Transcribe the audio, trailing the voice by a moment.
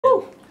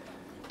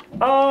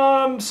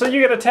So you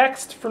get a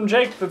text from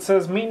Jake that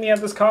says, meet me at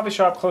this coffee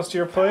shop close to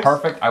your place.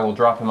 Perfect. I will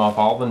drop him off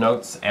all the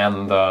notes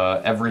and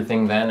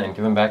everything then and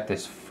give him back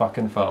this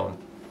fucking phone.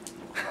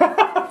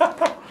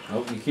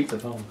 Oh, you keep the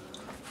phone.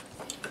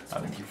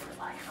 I'm with you for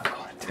life. I'm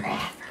going to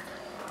death.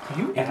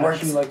 You It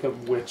works like a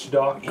witch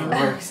doctor. It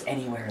works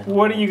anywhere in the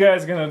What world. are you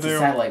guys gonna It's a do?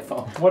 satellite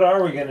phone. What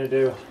are we gonna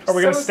do? Are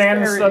we gonna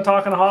stand scary. and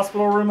talk in a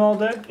hospital room all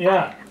day?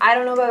 Yeah. I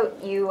don't know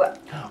about you.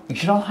 We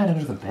should all hide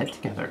under the bed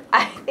together.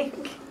 I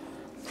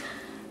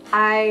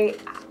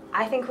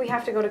think we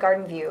have to go to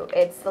Garden View.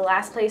 It's the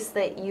last place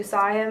that you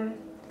saw him.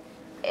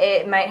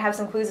 It might have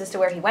some clues as to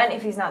where he went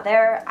if he's not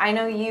there. I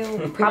know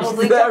you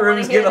probably That don't want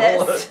room's to hear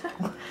gonna this.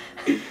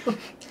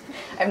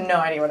 I have no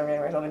idea what I'm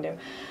going to do.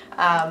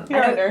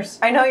 You're a nurse.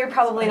 I know you're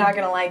probably not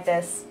going to like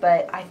this,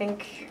 but I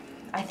think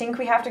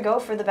we have to go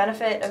for the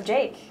benefit of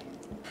Jake.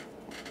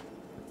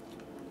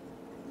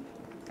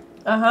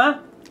 Uh-huh.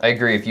 I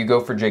agree. If you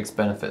go for Jake's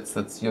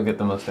benefits, you'll get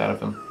the most out of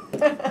him.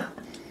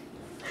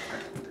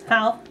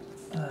 Hal,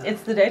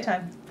 it's the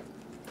daytime.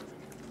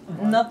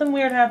 Nothing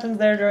weird happens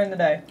there during the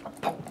day.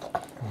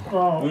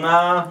 Oh.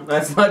 Nah,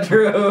 that's not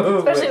true.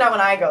 Especially not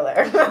when I go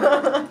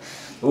there.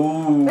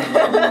 Ooh.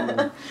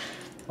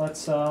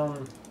 Let's go,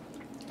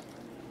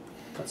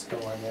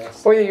 I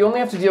guess. Oh yeah, you only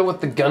have to deal with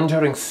the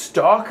gun-toting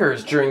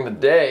stalkers during the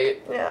day.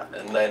 Yeah.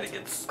 And then it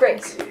gets...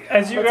 Great.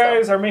 As you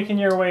guys are making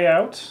your way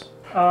out,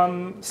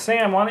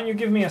 Sam, why don't you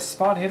give me a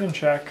spot hidden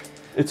check?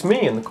 It's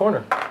me in the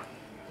corner.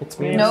 It's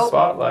me in the Nope.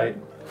 spotlight.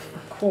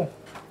 Cool.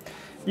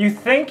 You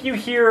think you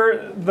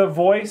hear the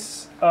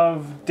voice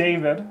of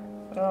David,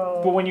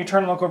 but when you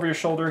turn and look over your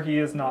shoulder, he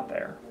is not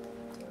there.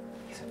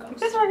 You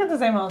guys work at the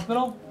same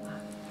hospital?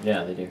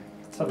 Yeah, they do.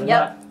 So they're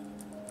Yep.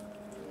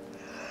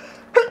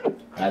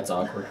 That's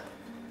awkward.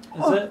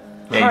 not- Is it?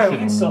 Yeah, we you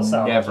can still should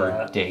salvage never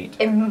that. date.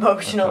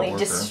 Emotionally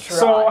coworker. distraught.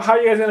 So how are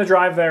you guys going to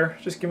drive there?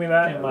 Just give me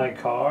that. In my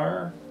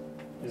car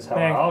is how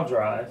Thank- I'll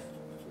drive.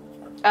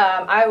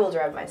 I will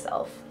drive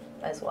myself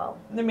as well.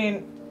 I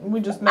mean, we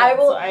just met, I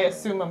will- so I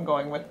assume I'm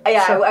going with...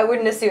 Yeah, Sure. I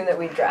wouldn't assume that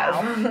we'd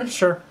drive.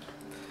 Sure.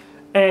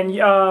 And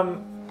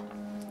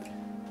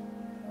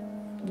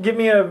give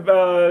me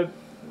a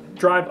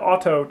drive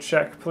auto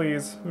check,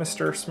 please,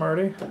 Mr.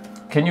 Smarty.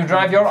 Can you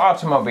drive your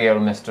automobile,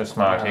 Mr.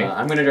 Smarty?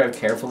 I'm gonna drive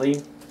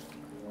carefully.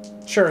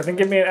 Sure, then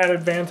give me an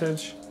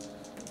advantage.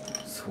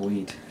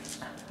 Sweet.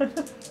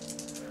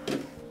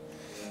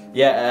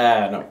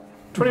 Yeah, no.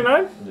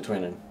 29? The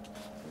 29.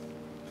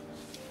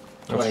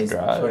 Let's 20's,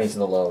 drive. 20's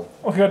the low.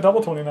 Oh, you got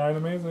double 29,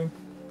 amazing.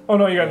 Oh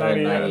no, you got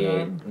 90.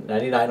 98.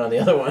 99 on the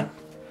other one.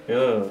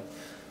 Ugh.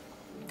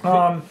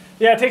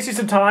 Yeah, it takes you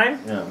some time.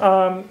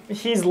 Yeah.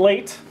 He's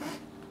late.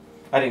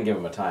 I didn't give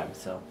him a time,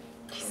 so.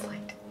 He's late.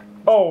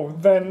 Oh,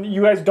 then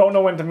you guys don't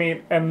know when to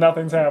meet and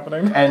nothing's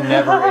happening. And it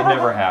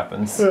never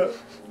happens. Uh,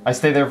 I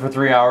stay there for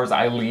 3 hours,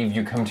 I leave,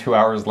 you come 2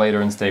 hours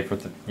later and stay for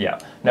yeah.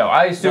 No,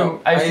 I assume...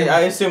 No, I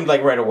assumed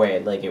like right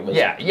away, like it was.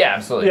 Yeah,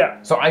 absolutely.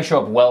 Yeah. So I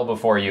show up well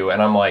before you,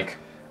 and I'm like...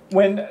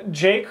 When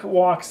Jake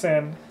walks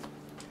in,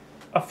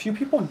 a few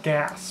people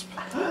gasp.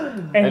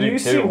 And do you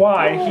see too.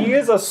 why. He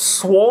is a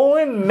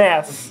swollen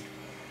mess.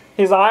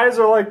 His eyes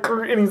are like,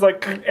 and he's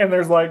like, and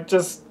there's like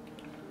just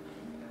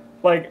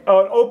like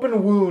an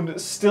open wound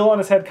still on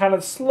his head, kind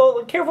of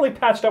slowly, carefully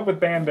patched up with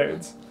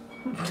band-aids.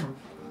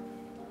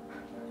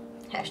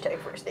 Hashtag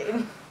first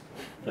aid.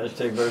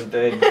 Hashtag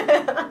birthday.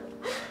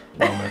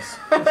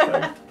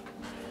 Wellness.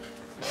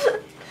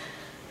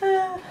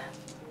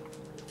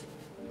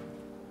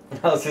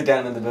 I'll sit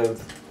down in the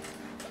booth.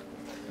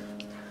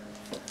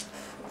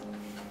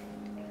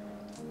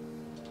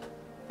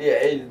 Yeah,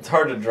 it's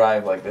hard to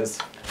drive like this.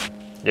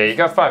 Yeah, you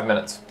got 5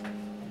 minutes.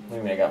 What do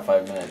you mean I got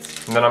 5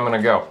 minutes? And then I'm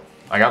gonna go.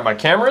 I got my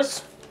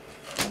cameras.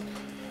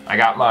 I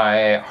got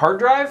my hard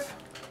drive.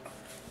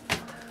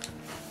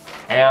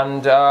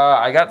 And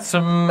I got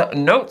some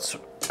notes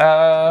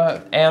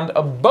and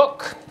a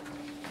book.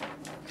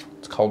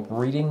 It's called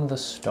Reading the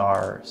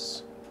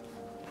Stars.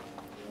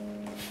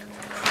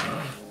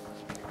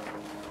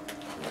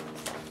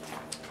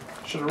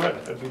 Should have read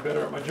it. I'd be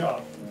better at my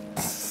job.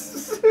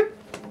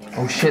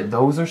 Oh shit,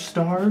 those are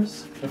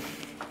stars?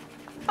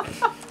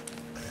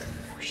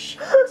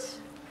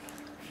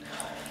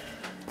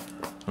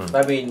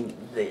 I mean,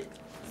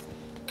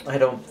 I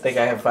don't think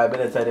I have 5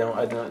 minutes. I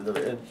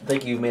don't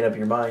think you've made up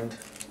your mind.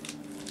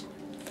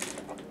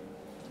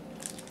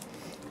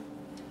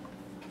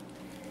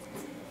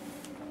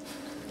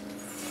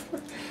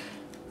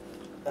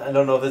 I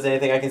don't know if there's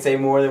anything I can say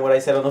more than what I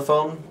said on the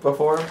phone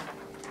before.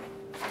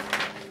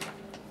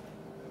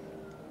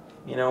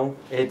 You know,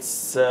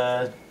 it's,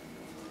 I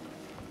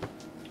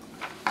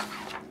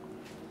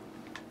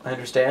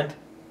understand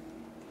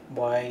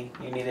why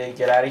you need to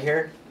get out of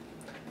here.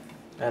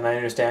 And I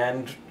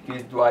understand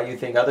why you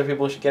think other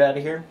people should get out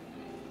of here.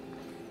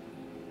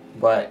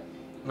 But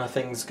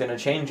nothing's gonna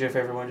change if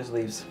everyone just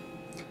leaves.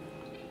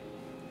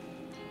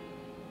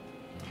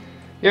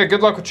 Yeah, good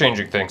luck with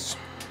changing things.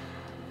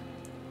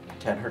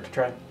 Can't hurt to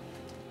try.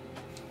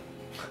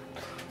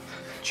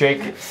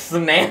 Jake,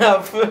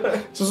 Snap.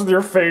 Just with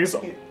your face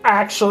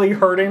actually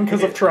hurting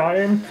because of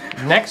trying.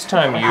 next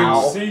time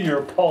I you see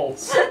your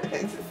pulse.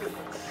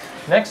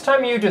 next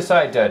time you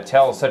decide to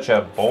tell such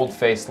a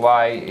bold-faced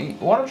lie,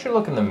 why don't you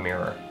look in the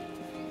mirror?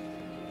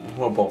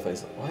 What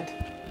bullface? What?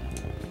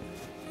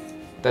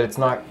 That it's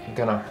not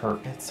gonna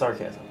hurt. It's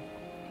sarcasm.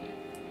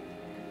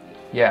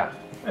 Yeah.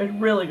 It's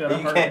really gonna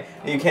hurt.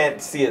 You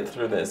can't see it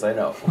through this. I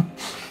know.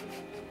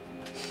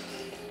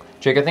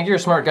 Jake, I think you're a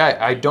smart guy.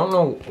 I don't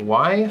know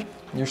why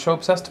you're so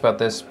obsessed about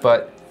this,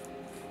 but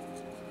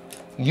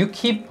you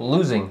keep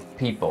losing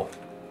people.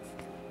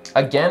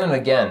 Again and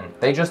again.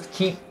 They just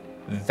keep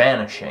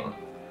vanishing.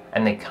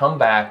 And they come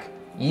back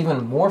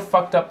even more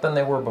fucked up than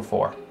they were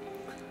before.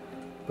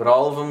 But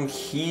all of them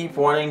keep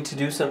wanting to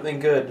do something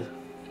good.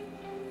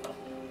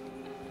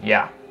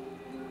 Yeah.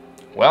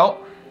 Well,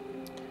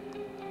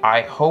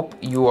 I hope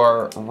you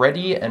are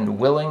ready and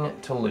willing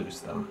to lose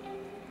them.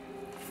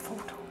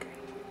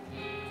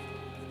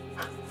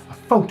 A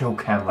photo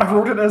camera. I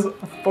wrote it as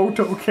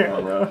photo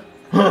camera.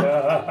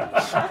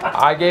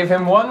 I gave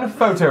him one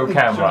photo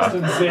camera.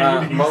 Justin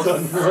zany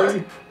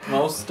suddenly.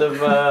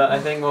 I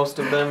think most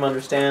of them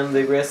understand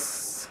the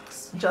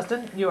risks.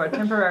 Justin, you are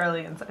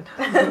temporarily inside.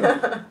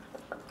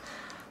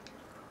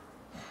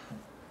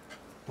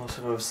 Most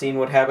of them have seen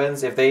what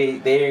happens if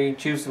they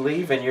choose to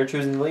leave and you're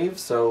choosing to leave.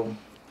 So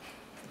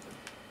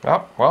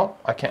Oh, well,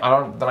 I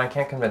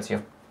can't convince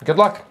you. Good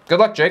luck. Good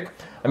luck, Jake.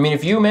 I mean,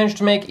 if you manage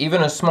to make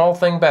even a small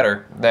thing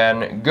better,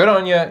 then good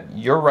on you.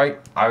 You're right.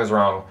 I was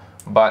wrong.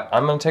 But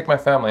I'm going to take my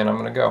family and I'm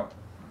going to go.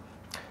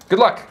 Good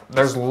luck.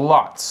 There's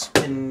lots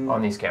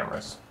on these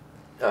cameras.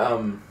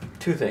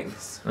 two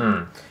things.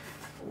 Mm.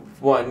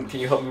 One, can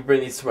you help me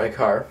bring these to my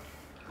car?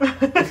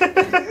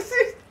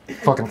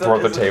 Fucking throw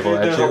the table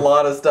at There's a you.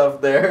 lot of stuff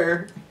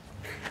there.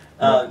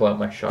 I'll pull out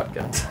my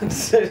shotgun.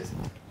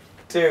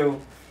 Two,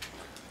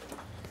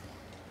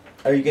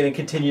 are you going to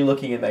continue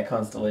looking in that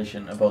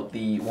constellation about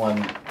the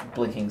one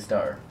blinking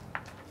star?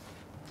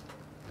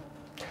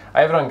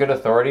 I have it on good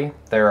authority.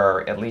 There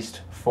are at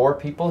least 4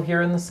 people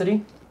here in the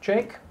city,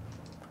 Jake.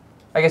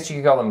 I guess you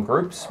could call them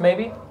groups,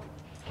 maybe.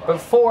 But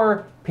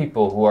 4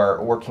 people who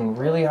are working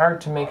really hard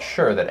to make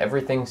sure that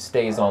everything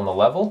stays on the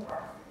level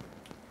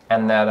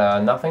and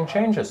that nothing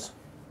changes.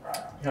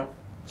 Yep.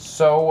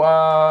 So,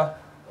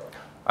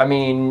 I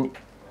mean,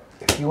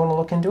 if you want to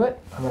look into it,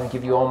 I'm going to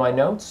give you all my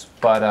notes,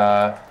 but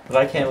But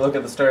I can't look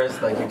at the stars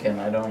like you can.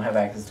 I don't have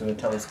access to a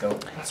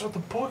telescope. That's what the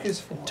book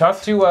is for.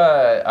 talk to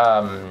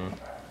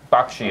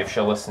Bakshi if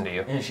she'll listen to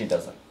you. And she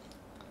doesn't.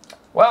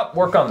 Well,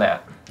 work on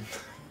that.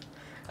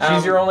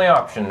 She's your only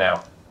option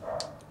now.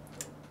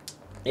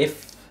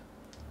 If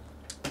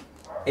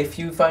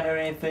you find out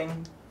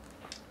anything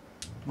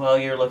while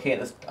you're looking at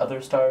this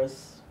other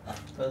stars,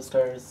 those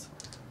stars,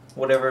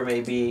 whatever it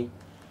may be,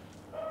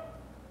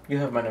 you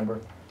have my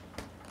number.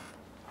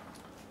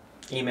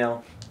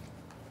 Email.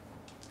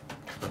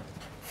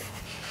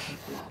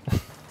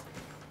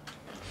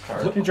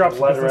 He drops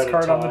the Letter business at a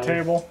card on the time.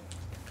 table.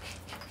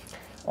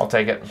 I'll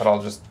take it, but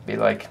I'll just be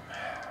like,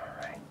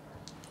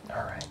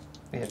 all right,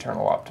 the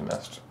eternal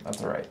optimist.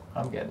 That's all right.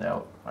 I'm getting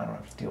out. I don't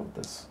have to deal with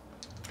this.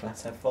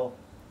 Glass half full.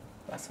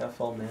 Glass half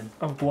full, man.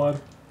 Of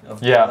blood.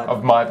 Yeah,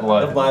 of my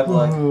blood. Of my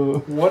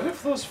blood. What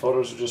if those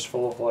photos are just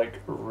full of like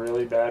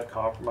really bad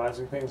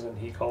compromising things and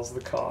he calls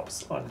the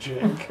cops on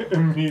Jake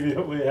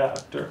immediately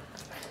after?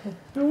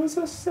 It was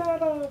a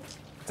setup.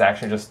 It's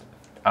actually just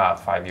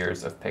 5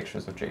 years of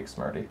pictures of Jake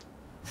Smarty.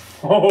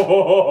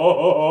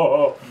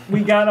 Oh,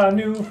 We got our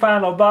new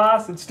final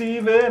boss, it's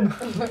Steven.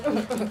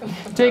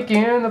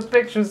 Taking the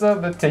pictures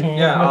of the team.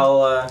 Yeah,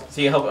 I'll.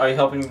 So are you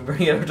helping me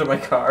bring it over to my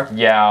car?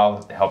 Yeah,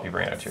 I'll help you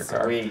bring it out to your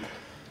car. Sweet.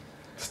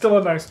 Still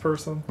a nice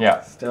person.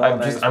 Yeah. Still a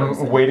nice I'm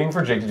person. waiting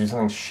for Jake to do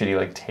something shitty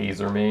like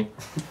taser me.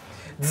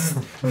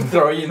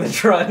 Throw you in the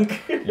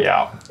trunk.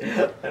 Yeah.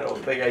 I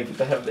don't think I get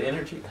to have the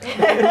energy.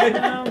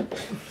 Um,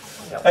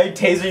 I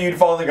taser you to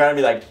fall on the ground and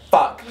be like,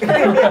 fuck. Can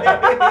you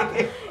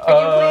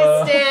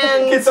please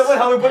stand? Can someone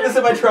help me put this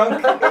in my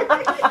trunk?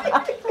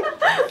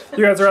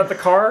 You guys are at the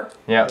car.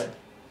 Yeah. Is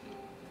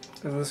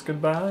this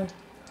goodbye?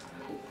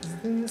 Is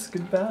this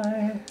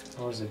goodbye?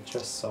 or is it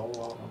just so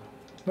long?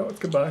 No, it's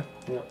goodbye.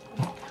 Yep.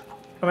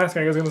 I'm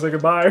asking, are you guys gonna say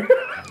goodbye?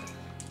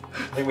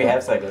 I think we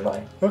have said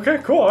goodbye. Okay,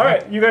 cool.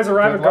 Alright, you guys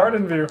arrive Good at luck.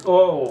 Garden View.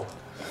 Oh,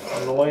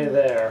 on the way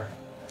there.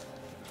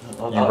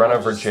 You run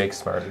over Jake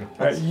Smarty.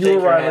 Alright, Take you your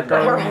arrive hand at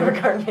back. Garden Forever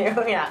View. Garden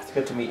View, yeah. It's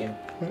good to meet you.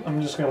 I'm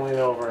just gonna lean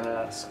over and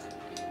ask.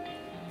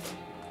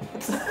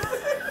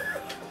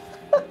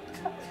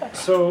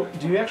 So,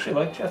 do you actually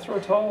like Jethro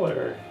Tull,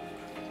 or?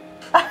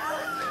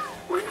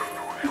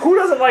 Who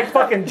doesn't like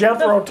fucking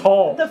Jethro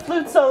Tull? the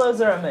flute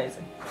solos are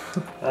amazing.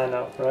 I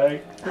know,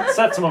 right? It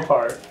sets them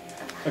apart.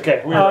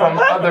 Okay, we're From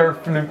other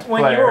flute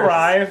When players. you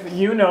arrive,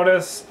 you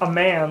notice a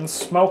man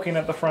smoking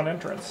at the front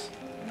entrance.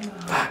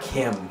 Fuck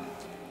him.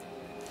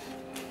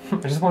 I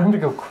just want him to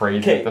go crazy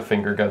Okay. with the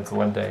finger guns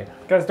one day.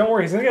 Guys, don't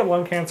worry, he's gonna get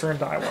lung cancer and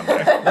die one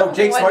day. No,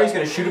 Jake Smarty's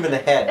gonna shoot him in the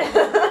head.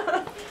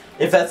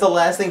 If that's the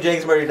last thing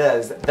Jake Smarty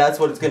does, that's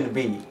what it's gonna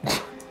be.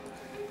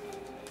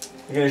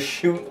 You're gonna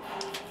shoot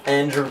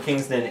Andrew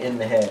Kingston in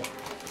the head.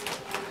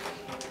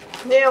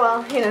 Yeah,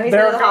 well, you know, he's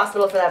There been to the are-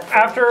 hospital for that. Before.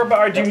 After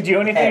about, do you do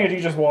anything Head. or do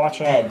you just watch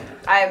him? Head.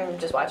 I'm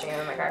just watching him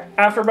in my car.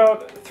 After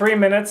about 3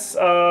 minutes,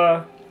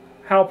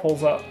 Hal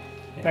pulls up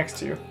next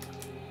to you.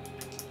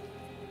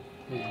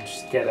 You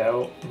just get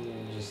out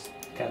and just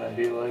kind of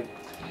be like.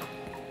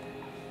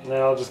 And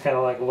then I'll just kind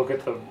of like look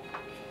at the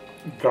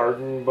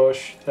garden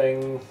bush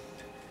thing.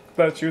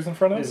 That you was in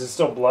front of? Is it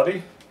still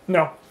bloody?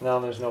 No, No,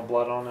 there's no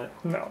blood on it.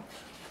 no.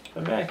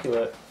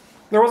 Immaculate.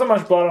 There wasn't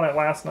much blood on it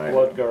last night.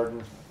 Blood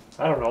garden.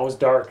 I don't know. It was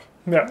dark.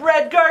 Yeah.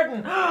 Red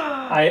Garden.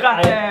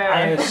 Got there.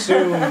 I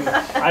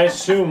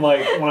assume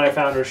like when I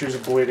found her, she was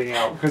bleeding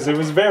out because it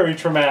was very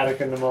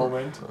traumatic in the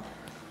moment.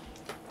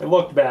 It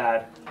looked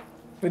bad.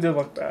 It did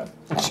look bad.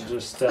 I'm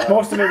just.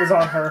 Most of it was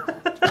on her.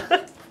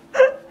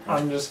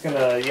 I'm just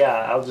gonna.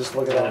 Yeah, I'll just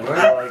look at that and be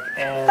like,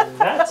 and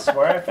that's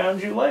where I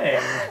found you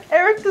laying.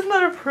 Eric does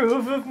not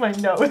approve of my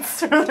notes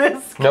for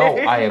this. No,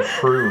 game. I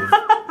approve.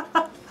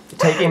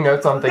 Taking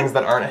notes on things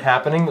that aren't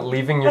happening,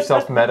 leaving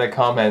yourself meta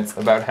comments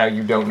about how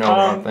you don't know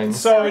about things.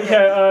 So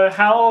yeah,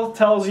 Hal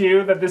tells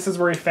you that this is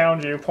where he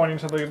found you, pointing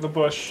to the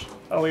bush,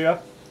 Aaliyah.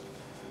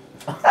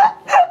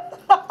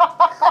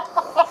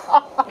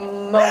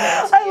 Moment.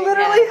 I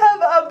literally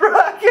have a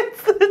bracket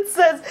that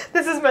says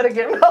this is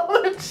metagame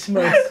knowledge.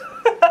 Nice.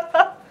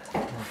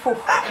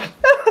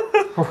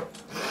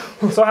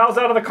 So Hal's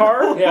out of the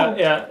car. Yeah,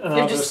 yeah. And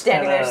You're I'll just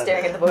standing there kinda-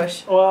 staring at the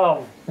bush.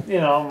 Well, you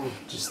know, I'm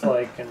just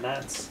like, and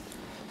that's.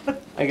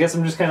 I guess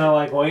I'm just kind of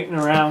like waiting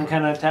around,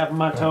 kind of tapping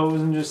my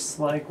toes, and just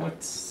like,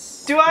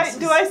 what's. Do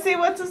I see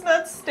what's his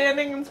nuts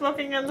standing and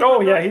smoking in the Oh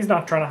window? yeah, he's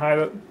not trying to hide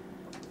it.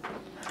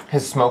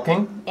 His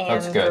smoking?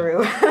 That's good.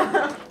 Andrew.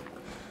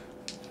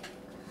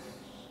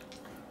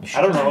 You should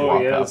I don't just know who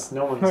he walk up. is.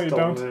 No one's No, you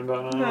told don't. me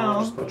about it. No.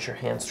 Just Put your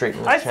hand straight in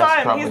his I chest. saw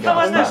him. Probably He's got the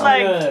one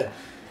stabbed. that, like,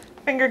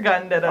 finger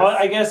gunned at us.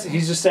 I guess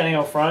he's just standing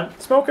out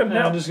front. Smoking And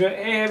now. I'm just going,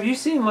 hey, have you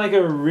seen like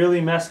a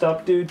really messed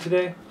up dude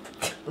today?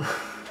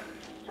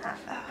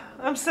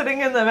 I'm sitting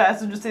in the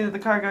passenger seat of the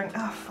car going,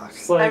 oh fuck.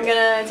 It's like I'm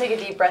gonna take a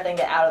deep breath and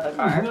get out of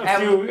the car.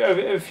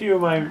 a few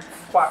of my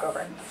Walk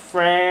over.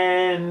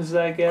 friends,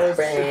 I guess,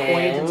 Friends.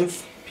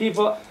 acquaintances,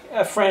 people,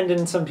 a friend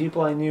and some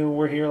people I knew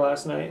were here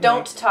last night.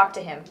 Don't talk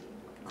to him.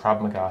 Krav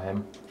Maga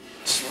him.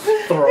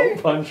 Like,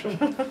 throat punch him.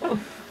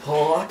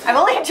 What? I've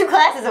only had 2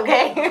 classes,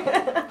 okay?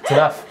 It's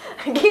enough.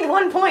 I gained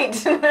 1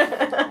 point.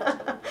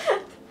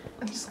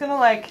 I'm just gonna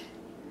like,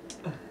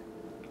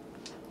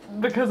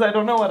 because I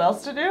don't know what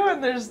else to do,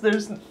 and there's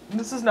this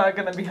is not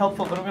gonna be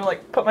helpful, but I'm gonna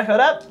like put my hood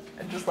up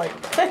and just like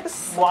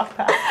walk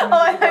past. Oh,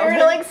 I thought you were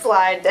gonna like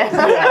slide down.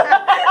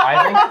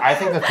 I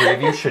think the 3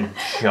 of you should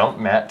jump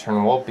Matt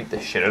Turnwell, beat the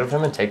shit out of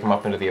him, and take him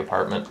up into the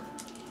apartment.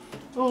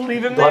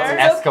 Leave him Let's there.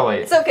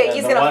 escalate. It's okay, Yeah,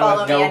 he's the gonna one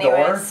follow with me no door?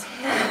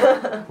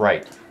 anyways.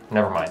 Right.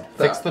 Never mind.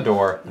 Fix the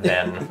door,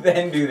 then.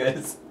 Then do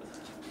this.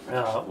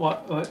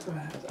 What?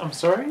 I'm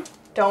sorry?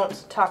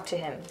 Don't talk to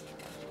him.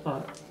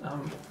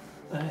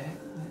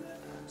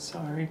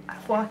 Sorry.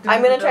 I've walked I'm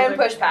into gonna the try and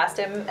building. push past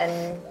him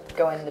and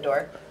go in the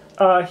door.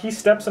 He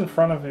steps in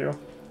front of you.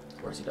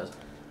 Of course he does.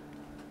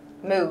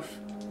 Move.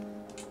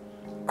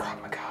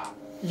 Krav Maga.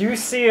 You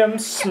see him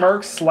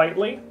smirk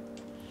slightly,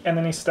 and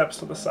then he steps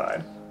to the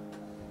side.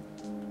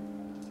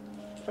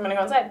 I'm gonna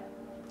go inside.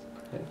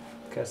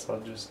 Guess I'll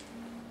just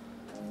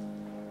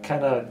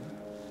kind of.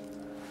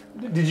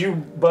 Did you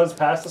buzz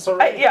past us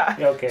already? Yeah.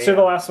 Okay. So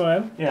the last one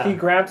in, Yeah. he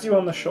grabs you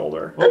on the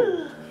shoulder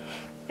Oh,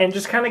 and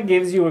just kind of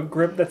gives you a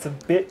grip that's a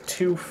bit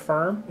too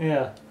firm.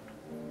 yeah.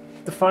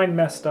 Define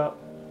messed up.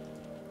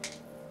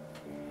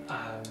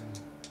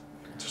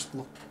 Just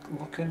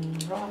looking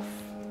rough.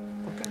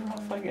 Looking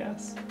rough, I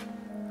guess.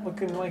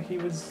 Looking like he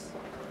was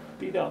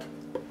beat up.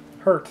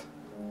 Hurt.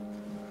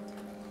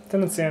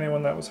 Didn't see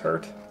anyone that was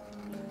hurt.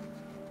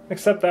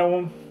 Except that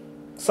one.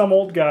 Some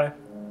old guy.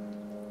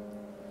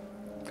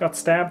 Got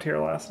stabbed here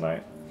last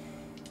night.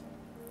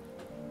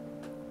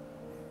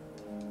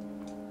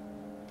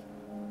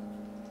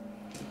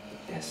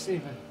 Yes,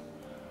 Steven.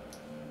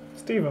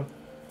 Steven.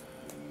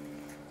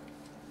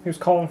 He was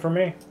calling for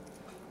me.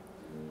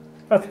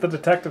 That's what the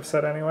detective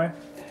said anyway.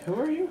 Who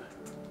are you?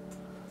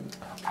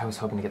 I was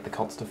hoping to get the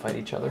cults to fight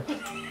each other.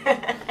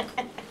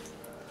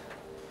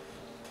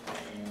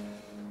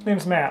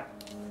 Name's Matt.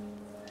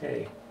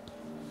 Hey.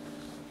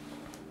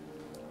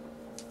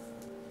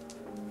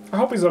 I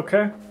hope he's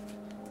okay.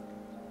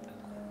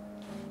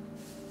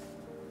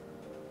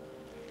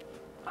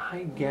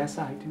 I guess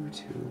I do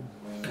too.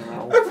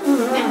 Well,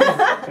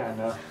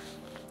 kinda.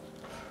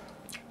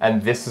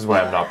 And this is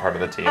why I'm not part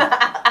of the team.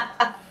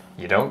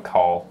 You don't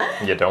call,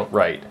 you don't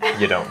write,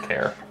 you don't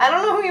care. I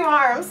don't know who you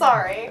are. I'm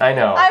sorry. I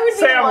know. I would be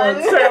Sam one.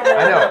 would. Sam would.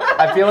 I know.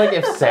 I feel like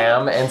if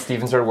Sam and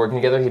Steven started working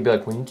together, he'd be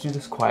like, we need to do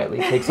this quietly,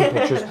 take some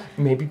pictures,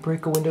 maybe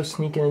break a window,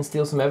 sneak in and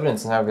steal some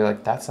evidence. And I'd be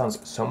like, that sounds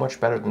so much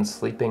better than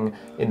sleeping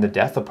in the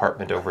death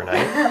apartment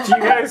overnight. Do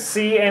you guys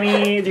see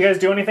any? Do you guys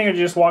do anything, or do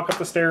you just walk up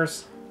the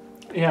stairs?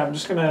 Yeah, I'm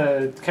just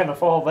gonna kind of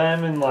follow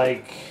them and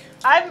like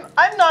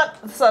I'm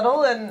not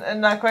subtle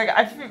and not quick.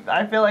 I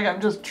feel like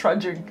I'm just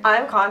trudging.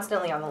 I'm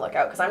constantly on the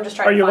lookout because I'm just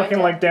trying Are to you find looking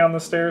him. like down the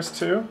stairs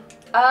too?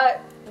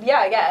 Yeah,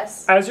 I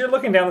guess. As you're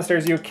looking down the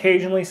stairs, you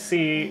occasionally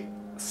see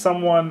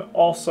someone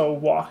also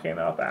walking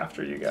up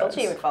after you Told guys.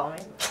 you he would follow me.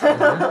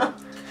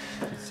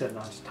 You said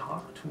not to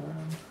talk to him.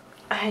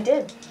 I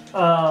did.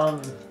 Yeah,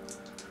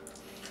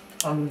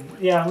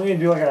 I'm gonna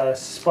do like a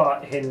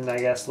spot hidden, I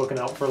guess, looking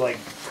out for like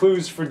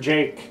clues for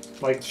Jake.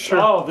 Like, Sure.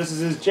 oh, this is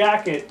his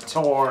jacket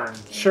torn.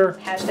 Sure.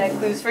 Hashtag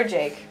clues for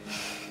Jake.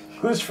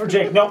 Clues for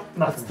Jake? Nope,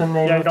 That's nothing. the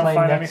name Yeah, you of don't my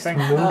find next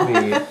anything.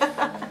 movie.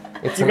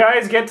 It's You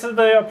guys get to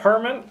the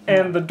apartment,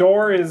 and the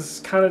door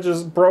is kind of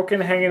just broken,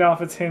 hanging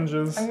off its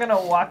hinges. I'm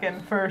gonna walk in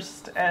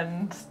first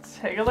and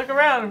take a look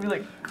around and be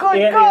like, good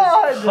It is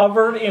God!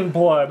 covered in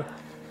blood.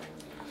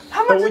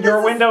 How much of Your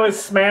this window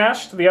is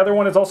smashed. The other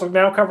one is also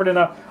now covered in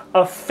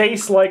a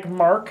face-like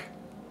mark.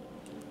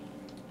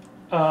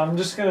 I'm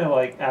just gonna,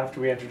 like, after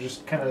we enter,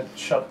 just kind of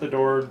shut the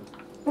door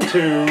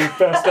to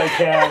best I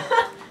can.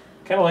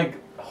 Kind of like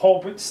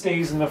hope it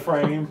stays in the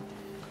frame.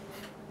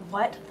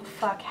 What the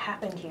fuck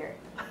happened here?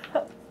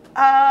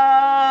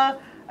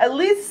 At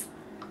least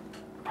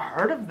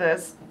part of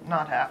this,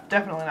 not half,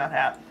 definitely not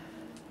half.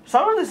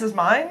 Some of this is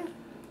mine.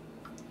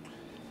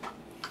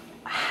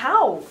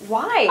 How?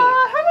 Why?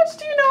 How much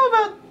do you know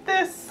about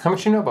this? How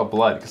much you know about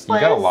blood? Because you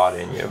got a lot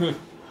in you.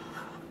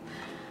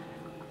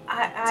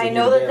 I you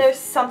know to that give. there's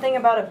something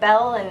about a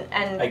bell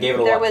and I gave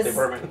it a there lot to the was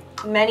apartment.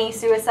 many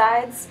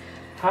suicides.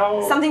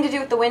 How Something to do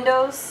with the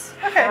windows.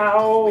 Okay.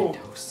 how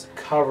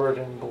covered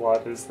in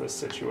blood is this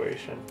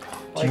situation?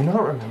 Do you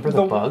not remember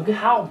the bug?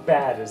 How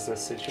bad is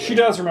this situation? She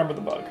does remember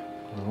the bug.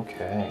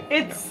 Okay.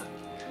 It's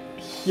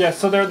Yeah,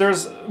 so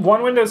there's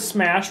one window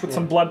smashed with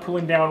some blood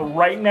pooling down.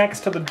 Right next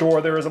to the door,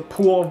 there is a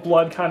pool of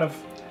blood kind of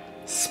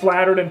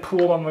splattered and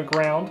pooled on the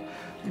ground.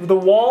 The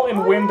wall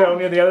and window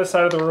near the other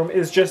side of the room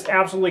is just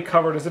absolutely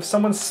covered, as if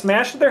someone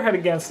smashed their head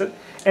against it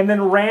and then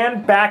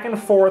ran back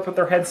and forth with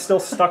their head still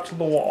stuck to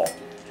the wall.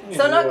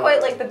 So not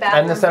quite like the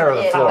bathroom. And the center of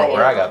the for floor but,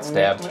 where I got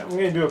stabbed. I'm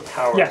gonna do a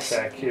power Yes.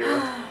 check here.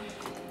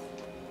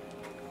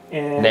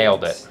 And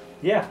Nailed it.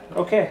 Yeah,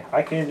 okay.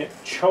 I can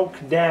choke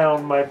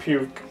down my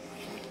puke.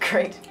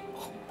 Great.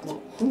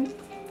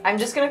 I'm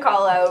just gonna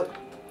call out,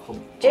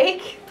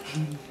 Jake.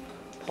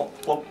 I'm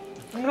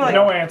gonna like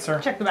No answer.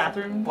 check the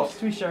bathroom just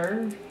to be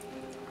sure.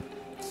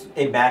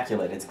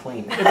 Immaculate. It's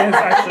clean. It is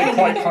actually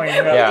quite clean.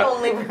 Yeah. The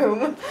only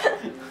room.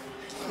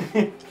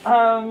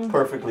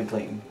 Perfectly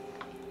clean.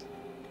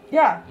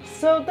 Yeah.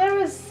 So there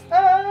was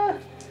that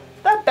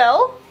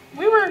bell.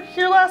 We were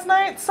here last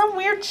night. Some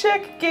weird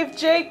chick gave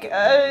Jake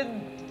a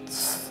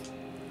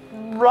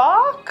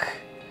rock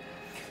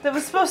that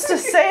was supposed to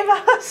save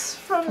us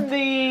from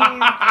the.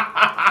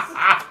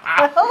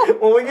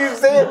 Well, when you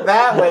say it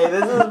that way,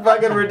 this is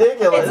fucking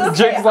ridiculous.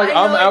 It's okay. Jake's like, I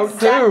know I'm out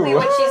exactly too.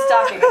 what she's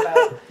talking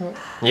about.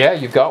 Yeah,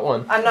 you got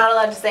one. I'm not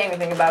allowed to say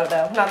anything about it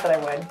though. Not that I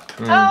would.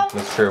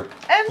 That's true.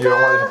 And You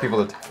don't want other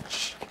people to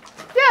touch.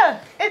 yeah,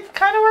 it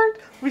kind of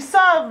worked. We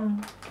saw.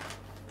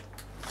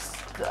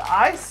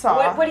 I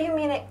saw. What do you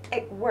mean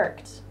it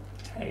worked?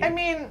 I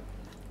mean,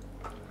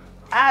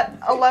 at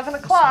 11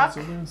 o'clock,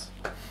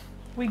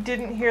 we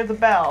didn't hear the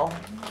bell.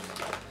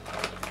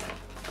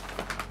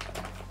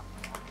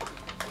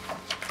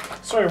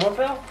 Sorry, what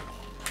bell?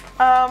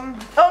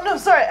 Oh no,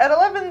 sorry. At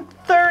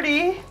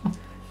 11:30,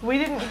 we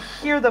didn't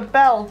hear the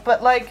bell,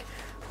 but like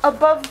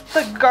above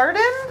the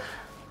garden,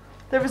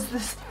 there was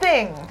this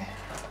thing.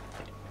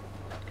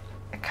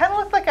 It kind of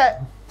looked like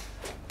a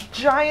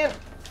giant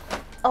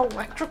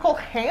electrical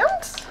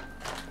hand.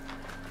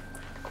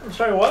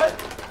 Sorry, what?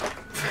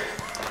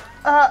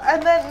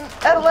 And then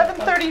at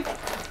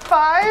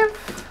 11:35,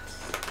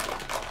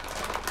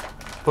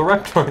 The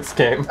Reptoids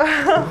came.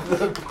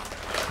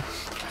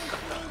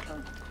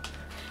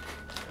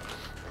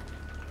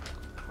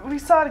 we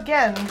saw it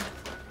again.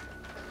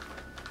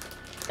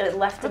 It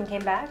left and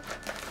came back?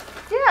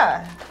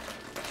 Yeah.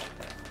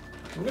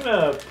 I'm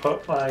gonna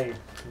put my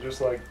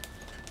just like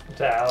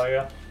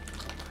Dahlia.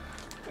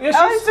 Yeah,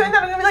 I was doing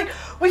that. I'm gonna be like,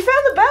 we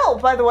found the bell,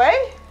 by the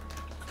way.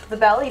 The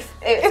bell? It's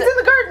in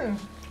the garden.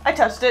 I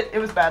touched it. It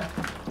was bad.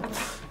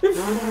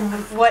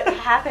 What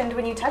happened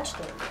when you touched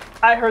it?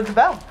 I heard the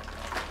bell.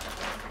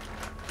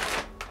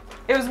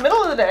 It was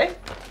middle of the day.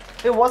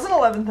 It wasn't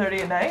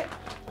 11:30 at night.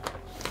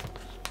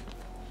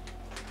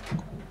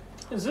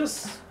 Is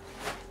this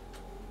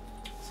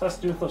has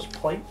to do with those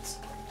plates?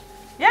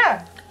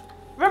 Yeah.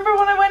 Remember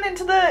when I went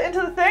into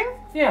the thing?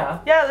 Yeah.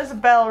 Yeah, there's a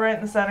bell right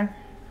in the center.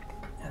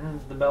 And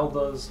the bell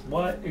does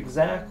what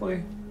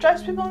exactly?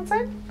 Drives people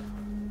insane.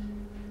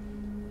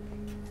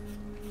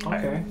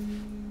 Okay.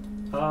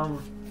 I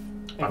I'm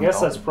guess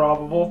down. that's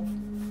probable.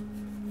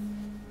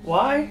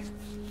 Why?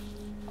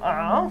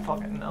 I don't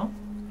fucking know.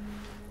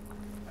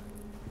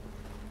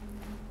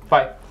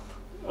 Bye.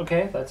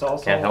 Okay, that's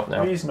also Can't help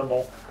now.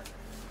 reasonable.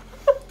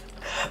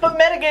 But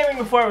metagaming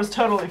before was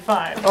totally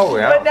fine. Oh,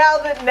 yeah. But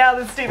now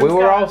that Steven's We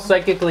were gone, all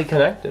psychically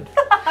connected.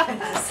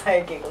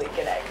 Psychically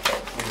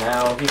connected.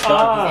 Now he's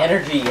gone. The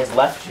energy has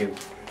left you.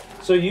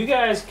 So you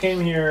guys came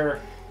here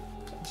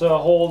So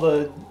hold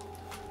a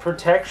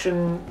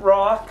protection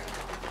rock.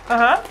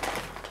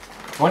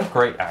 Went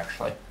great,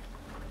 actually.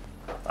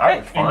 I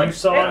was And fine. you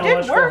saw It an did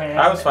electrical work. hand.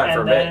 I was fine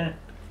for a bit.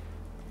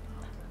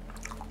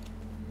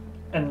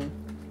 And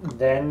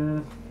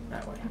then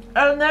That way.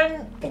 And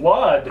then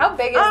blood. How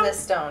big is this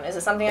stone? Is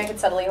it something I could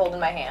subtly hold in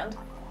my hand?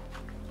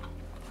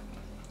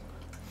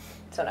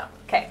 So no.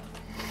 Okay.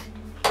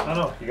 I don't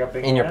know. You got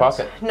big In your hands?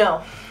 pocket.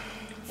 No.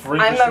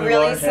 Freakishly I'm a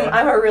really large hand.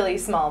 I'm a really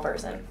small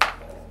person.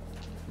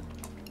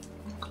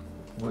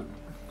 What-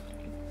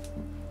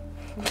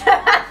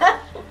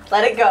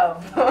 Let it go.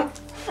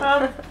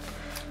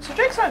 so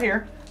Jake's not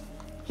here.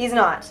 He's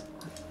not.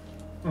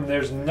 And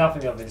there's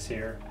nothing of this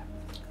here.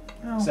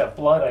 Oh. Except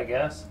blood, I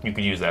guess. You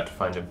could use that to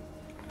find him.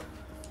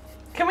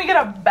 Can we get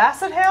a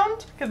basset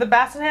hound? Get the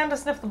basset hound to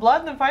sniff the blood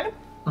and then find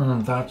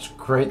him? That's a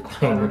great I don't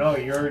thing. know.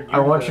 You're I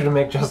want you to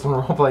make Justin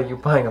roleplay you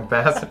buying a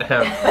basset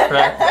hound.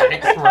 Track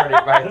Marty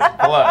by his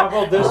How blood.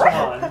 about this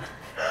one?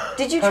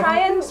 Did you How try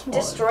about and this one?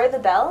 destroy the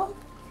bell?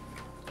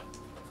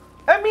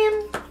 I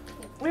mean,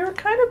 we were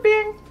kind of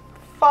being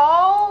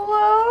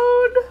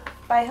followed.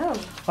 By whom?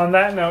 On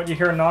that note, you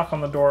hear a knock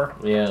on the door.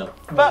 Yeah. Is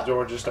But- the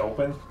door just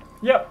open?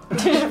 Yep.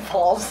 It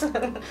falls.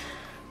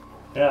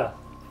 Yeah.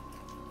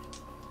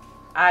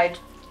 I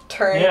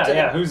turn Yeah, to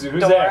yeah. the Who's door.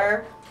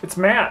 there? It's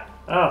Matt.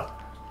 Oh.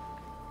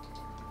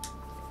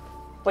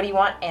 What do you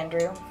want,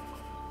 Andrew?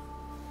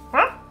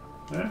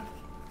 Yeah.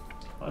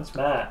 That's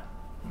Matt.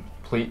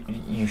 Please,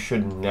 you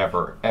should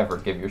never, ever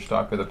give your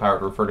stalker the power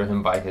to refer to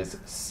him by his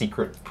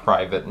secret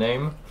private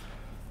name.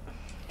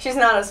 She's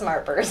not a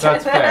smart person.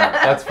 That's fair.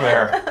 That's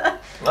fair.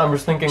 I'm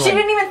just thinking. She like,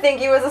 didn't even think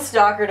he was a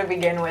stalker to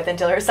begin with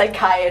until her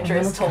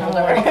psychiatrist told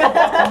her.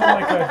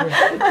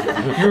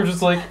 You were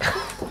just like,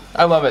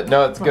 I love it.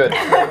 No, it's good.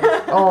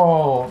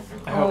 Oh,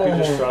 I hope he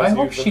just draws I you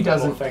hope the she middle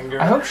doesn't.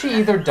 finger. I hope she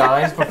either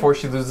dies before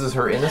she loses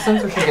her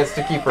innocence, or she gets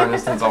to keep her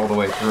innocence all the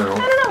way through. I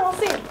don't know, we'll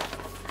see.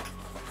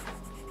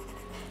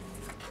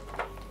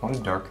 What a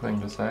dark thing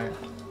to say.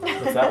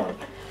 What's that one?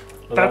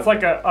 That's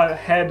like a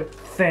head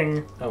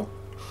thing. Oh.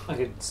 Like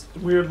a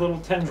weird little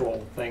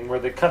tendril thing where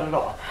they cut it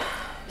off.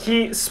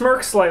 He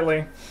smirks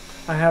slightly.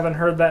 I haven't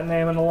heard that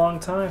name in a long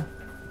time.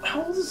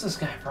 How old is this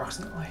guy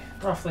approximately?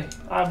 Roughly.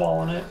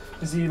 Eyeballing it.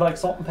 Is he like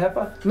salt and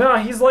pepper? No,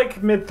 he's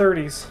like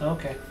mid-30s.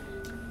 Okay.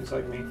 He's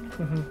like me.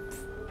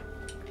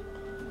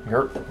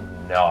 You're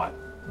not.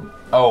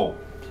 Oh,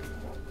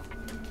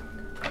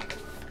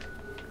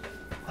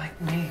 Like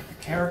me,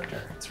 the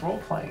character. It's role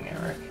playing,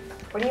 Eric.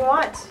 What do you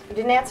want? You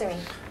didn't answer me.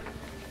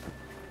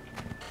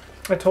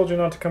 I told you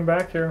not to come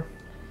back here.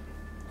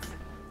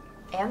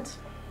 And?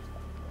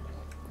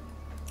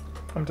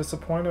 I'm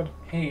disappointed.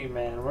 Hey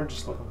man, we're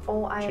just looking for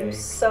Oh, I am Jake.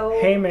 so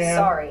Hey, man.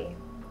 sorry.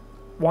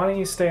 Why don't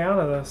you stay out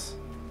of this?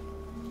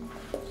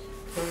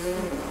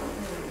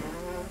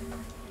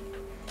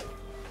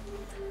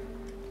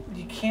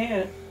 You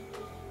can't.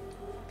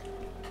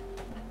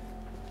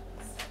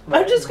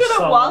 I'm just gonna,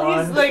 Someone-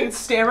 while he's like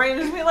staring,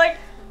 just be like,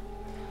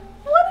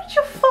 why don't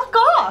you fuck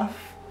off?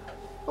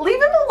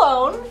 Leave him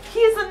alone.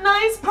 He's a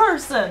nice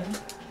person.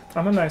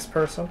 I'm a nice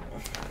person.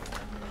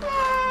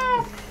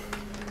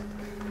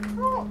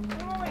 Oh,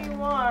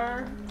 you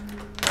are.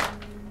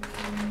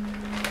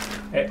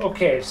 Hey,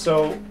 okay,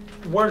 so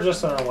we're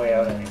just on our way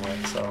out anyway,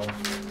 so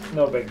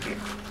no big deal.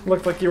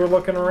 Looked like you were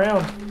looking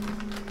around.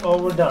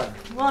 Oh, we're done.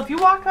 Well, if you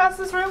walk past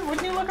this room,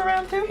 wouldn't you look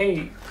around too?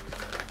 Hey,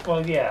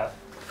 well, yeah,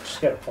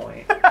 just got a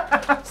point.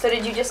 So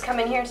did you just come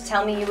in here to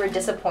tell me you were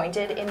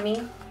disappointed in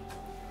me?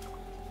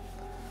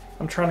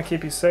 I'm trying to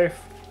keep you safe.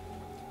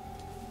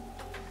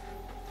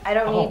 I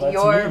don't Oh, need that's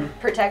your me.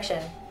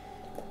 protection.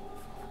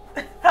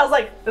 I was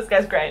like, this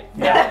guy's great.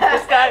 Yeah.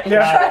 This guy.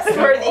 Yeah.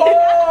 Trustworthy.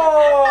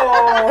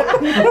 Oh!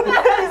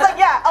 He's like,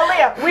 yeah,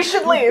 Aaliyah, we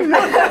should leave.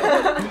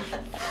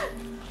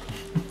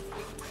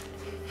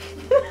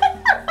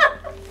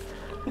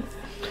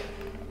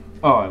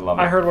 oh, I love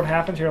it. I heard what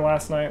happened here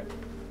last night.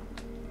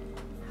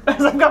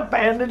 As I've got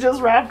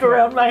bandages wrapped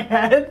around my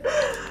head.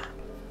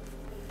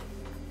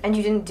 And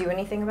you didn't do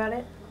anything about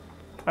it?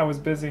 I was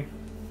busy.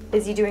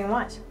 Busy doing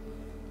what?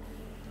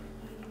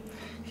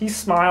 He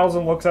smiles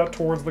and looks out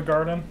towards the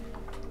garden.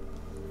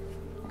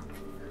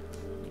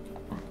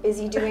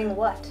 Busy doing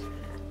what?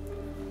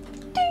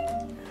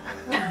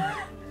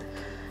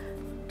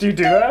 Do you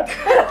do that?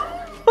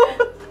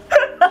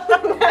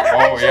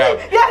 Oh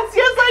yeah. Yes,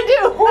 I do.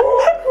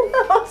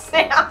 Oh,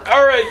 snap.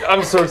 All right,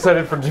 I'm so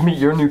excited to meet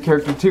your new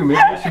character too.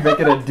 Maybe we should make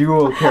it a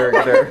dual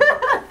character.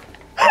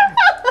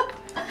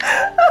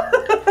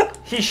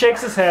 He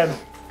shakes his head.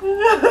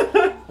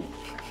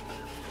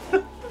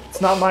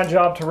 It's not my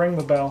job to ring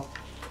the bell.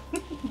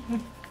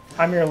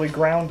 I merely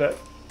ground it.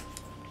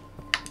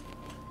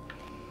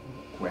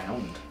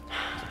 Round.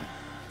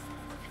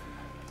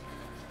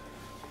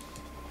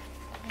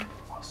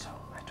 Also,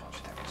 I told you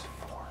there was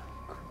 4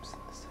 groups in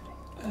the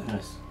city.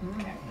 Nice.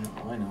 Okay. No,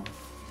 I know.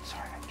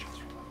 Sorry, I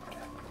just remembered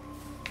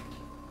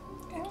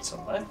it. It's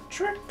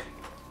electric.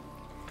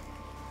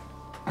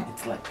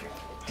 It's electric.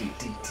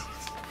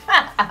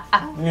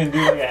 I'm gonna do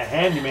like a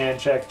handyman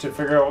check to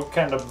figure out what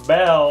kind of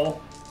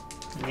bell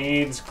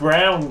Needs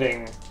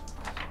grounding.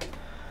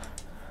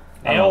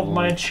 Nailed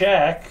my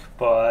check,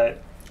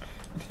 but...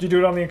 Did you do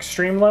it on the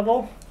extreme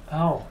level?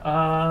 Oh,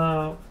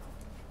 no.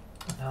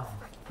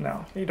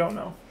 No, you don't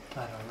know.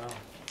 I don't know.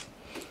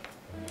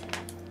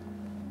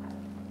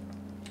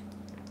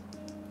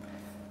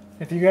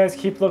 If you guys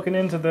keep looking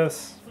into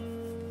this,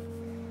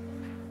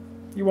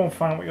 you won't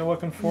find what you're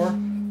looking for.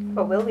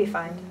 What will we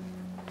find?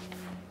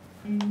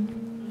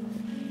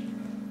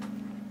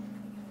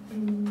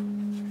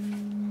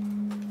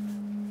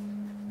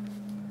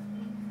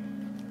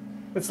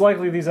 It's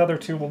likely these other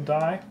two will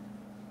die.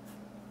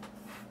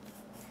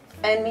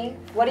 And me?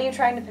 What are you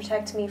trying to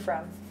protect me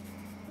from?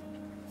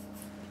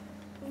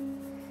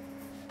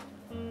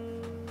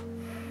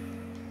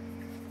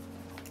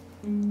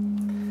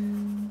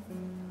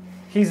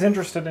 He's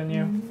interested in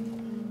you.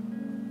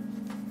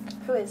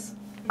 Who is?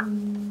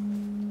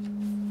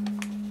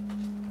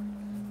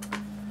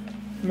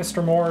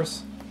 Mr.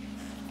 Moores.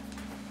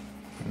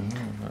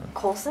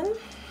 Coulson?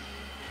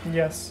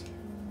 Yes.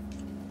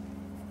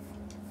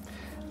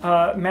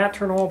 Matt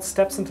Turnold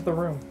steps into the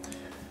room.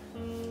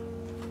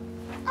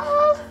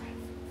 How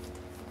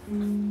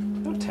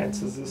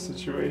tense is this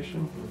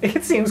situation?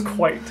 It seems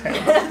quite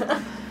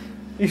tense.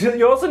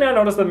 You also now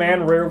notice the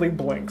man rarely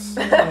blinks.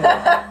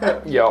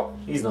 Yo.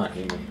 He's not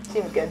human.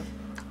 Seems good.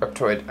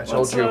 Reptoid, I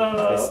told you.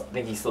 I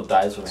think he still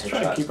dies with a Try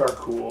to headshot. keep our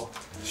cool.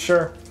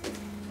 Sure.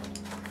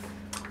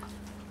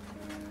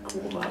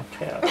 Cool, not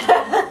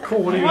cat.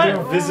 Cool, what are you What?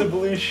 doing?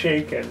 Visibly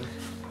shaken.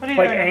 What are you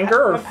Like doing?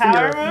 anger or a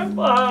power fear?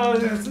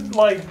 move? It's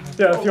like,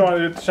 Yeah, if you want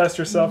to test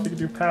yourself, you can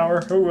do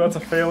power. Ooh, that's a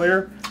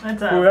failure.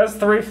 That's Ooh, that's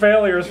 3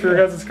 failures for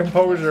your guys'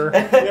 composure.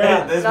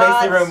 Yeah, this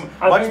makes the room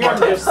I much think, more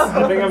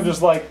I think I'm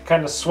just like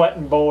kind of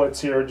sweating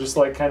bullets here, just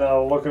like kind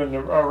of looking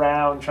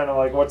around, trying to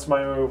like, what's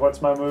my move?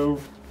 What's my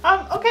move?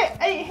 Okay.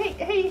 Hey.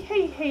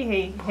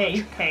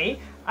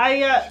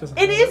 doesn't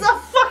It have is a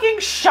fucking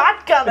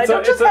shotgun. I It's a-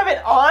 don't just it's a- have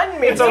it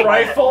on me. It's a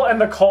rifle, and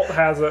the cult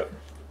has it.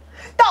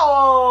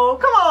 Oh,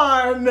 come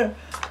on.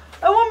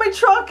 I want my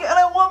truck and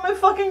I want my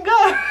fucking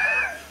gun.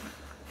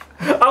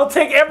 I'll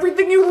take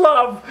everything you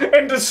love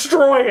and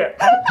destroy it.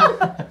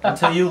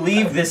 until you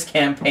leave this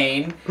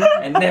campaign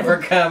and never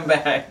come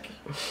back.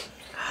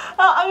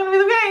 I'm gonna be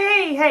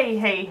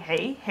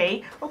like,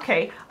 hey.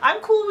 Okay,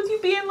 I'm cool with you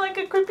being like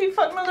a creepy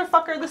fuck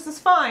motherfucker. This is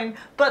fine.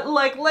 But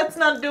like, let's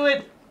not do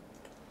it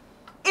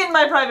in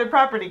my private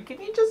property. Can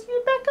you just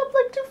back up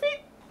like 2 feet?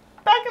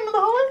 Back into the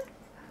hallway?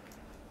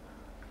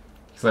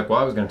 He's like, well,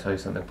 I was going to tell you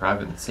something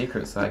private and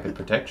secret so I could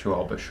protect you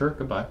all, but sure,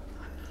 goodbye.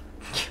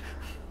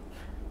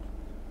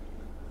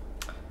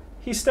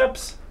 He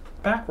steps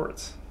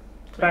backwards,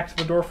 back to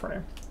the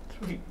doorframe.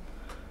 Sweet.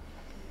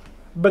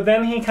 But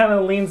then he kind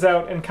of leans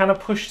out and kind of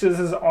pushes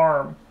his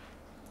arm.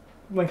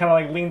 Then kind of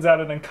like leans out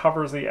and then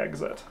covers the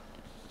exit.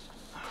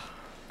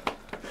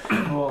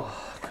 Cool.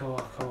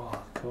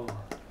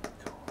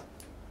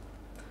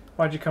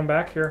 Why'd you come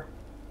back here?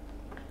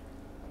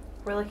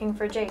 We're looking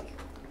for Jake.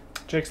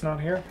 Jake's not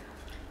here.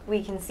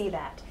 We can see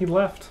that. He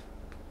left.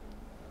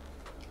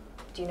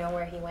 Do you know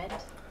where he went?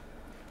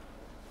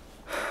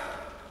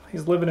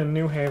 He's living in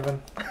New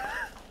Haven.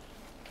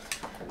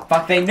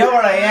 Fuck, they know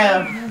where I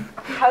am.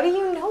 How do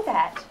you know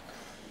that?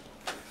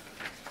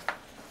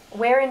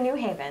 Where in New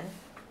Haven?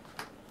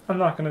 I'm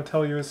not going to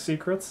tell you his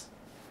secrets.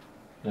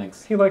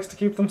 Thanks. He likes to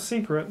keep them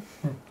secret.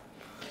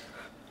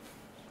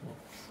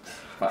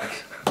 Fuck.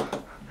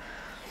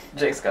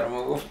 Jake's gotta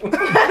move.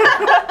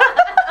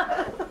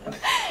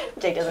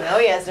 Jake doesn't know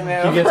he has to He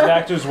move. gets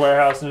back to his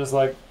warehouse and is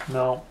like,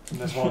 no,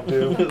 this won't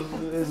do.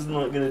 This is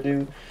not gonna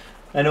do.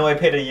 I know I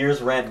paid a year's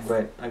rent,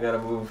 but I gotta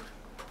move.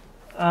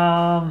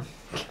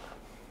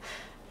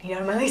 You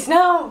don't at least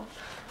know.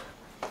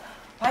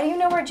 Why do you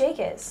know where Jake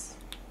is?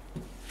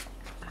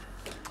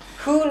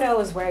 Who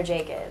knows where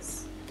Jake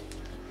is?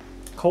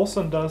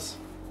 Coulson does.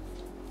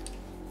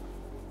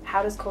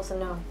 How does Coulson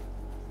know?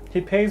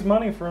 He pays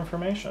money for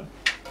information.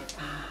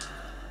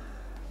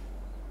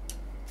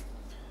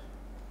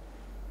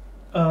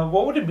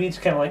 What would it be to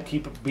kind of like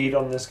keep a beat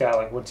on this guy?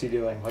 Like, what's he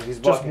doing? Like, he's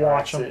Just blocking our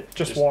watch him. exit.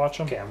 Just watch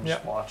him. Okay, I'm Yeah.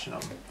 just watching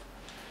him.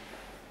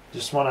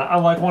 Just I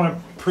want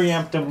to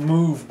preempt a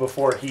move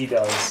before he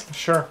does.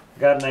 Sure.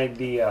 Got an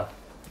idea.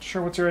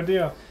 Sure, what's your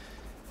idea?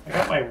 I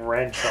got my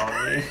wrench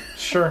on me.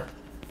 Sure.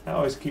 I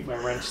always keep my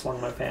wrench slung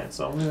in my pants,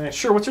 so I'm gonna.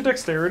 Sure, what's your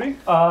dexterity?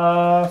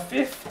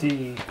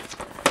 50.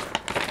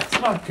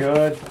 That's not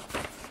good.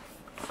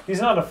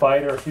 He's not a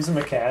fighter. He's a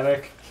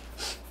mechanic.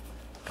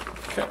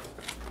 Okay.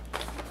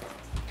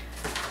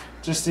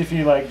 Just if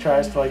he like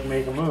tries to like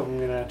make a move, I'm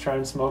gonna try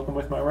and smoke him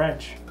with my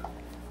wrench.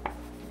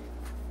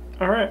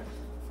 Alright.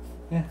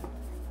 Yeah.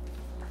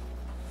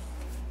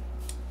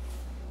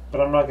 But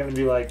I'm not gonna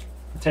be like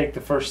take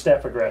the first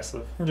step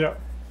aggressive. Yeah.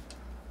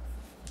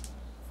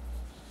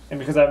 And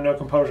because I have no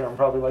composure, I'm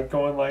probably like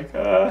going like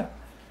trying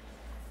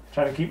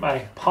to keep my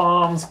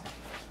palms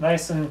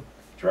nice and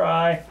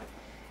dry.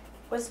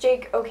 Was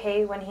Jake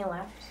okay when he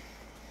left?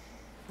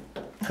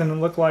 Didn't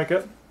look like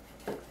it.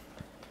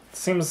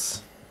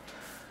 Seems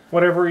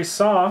whatever he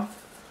saw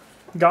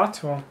got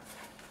to him.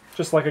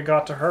 Just like it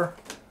got to her.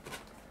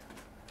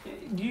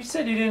 You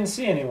said you didn't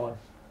see anyone.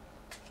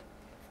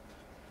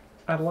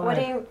 I lied. What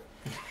do you?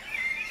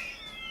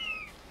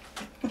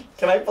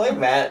 Can I play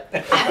Matt?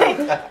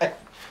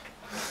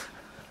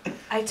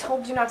 I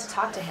told you not to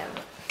talk to him.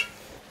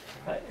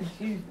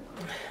 He's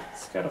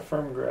got a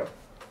firm grip.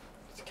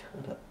 It's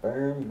got a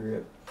firm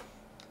grip.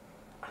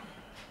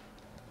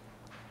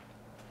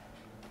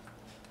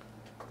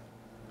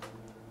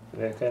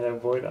 I kind of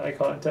avoid eye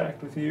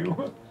contact with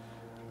you.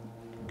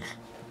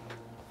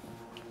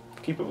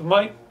 Keep it with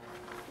Mike,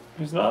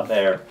 who's not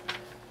there.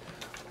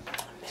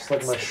 Just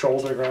like my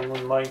shoulder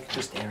gremlin Mike.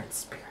 Just There in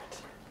spirit.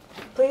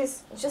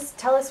 Please, just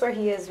tell us where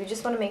he is. We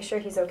just want to make sure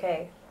he's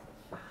okay.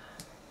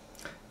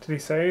 Did he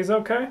say he's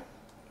okay?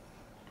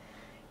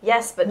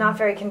 Yes, but not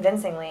very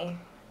convincingly.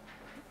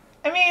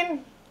 I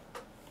mean,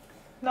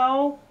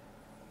 no,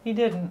 he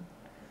didn't.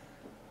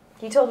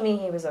 He told me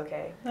he was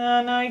okay.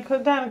 No, he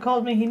kind of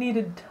called me he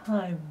needed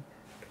time.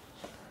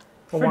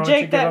 Well, For why don't you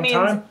Jake, give that him means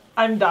time?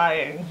 I'm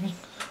dying.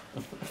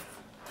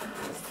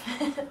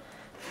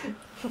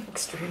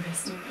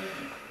 Extremist.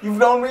 You've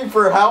known me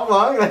for how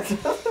long?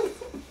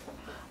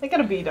 I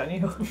got a beat on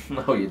you.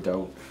 No, you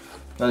don't.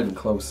 Not even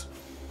close.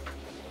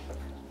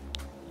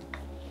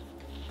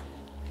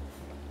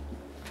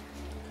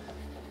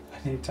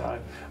 I need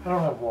time. I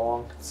don't have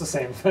long. It's the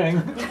same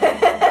thing.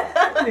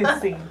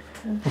 This scene.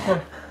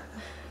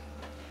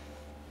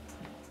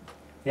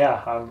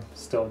 Yeah, I'm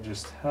still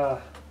just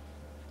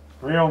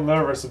real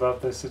nervous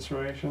about this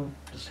situation.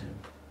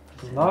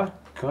 I'm not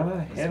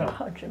gonna hit him.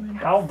 Punch him in.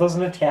 Hal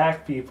doesn't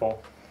attack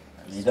people.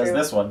 He does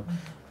this one.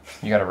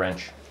 You got a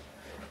wrench.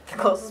 The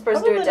closest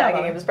person Probably to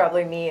attacking not. him is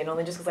probably me, and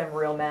only just because I'm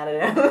real mad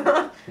at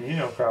him. You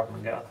know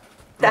problem gun.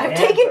 I've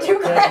taken 2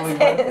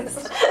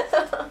 classes.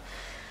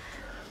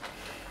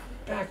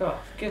 Back off.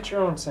 Get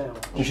your own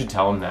sandwich. You should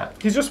tell him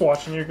that. He's just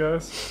watching you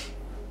guys.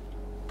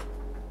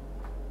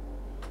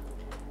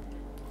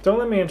 Don't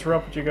let me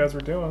interrupt what you guys were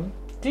doing.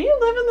 Do you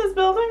live in this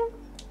building?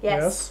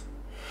 Yes.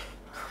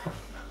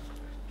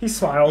 He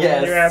smiled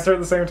Yes. when you answer at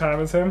the same time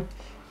as him.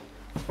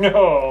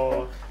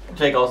 No.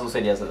 Jake also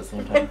said yes at the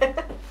same time.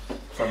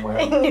 Somewhere.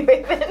 In New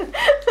Haven.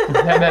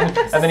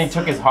 and then he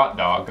took his hot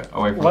dog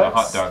away from the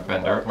hot dog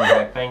vendor. And was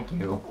like, thank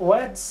you.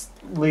 Let's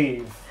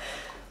leave.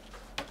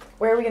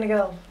 Where are we gonna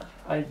go?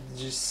 I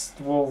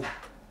just will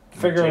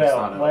figure it Jake's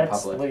out. not in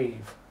Let's public.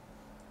 leave.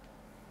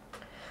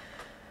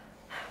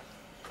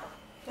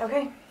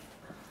 Okay.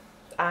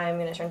 I'm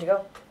gonna turn to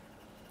go.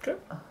 We're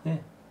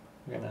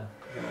gonna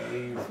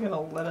leave. He's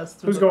gonna let us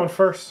through. Who's going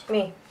first?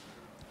 Me.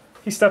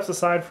 He steps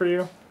aside for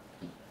you.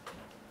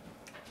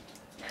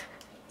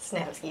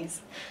 Snapskis.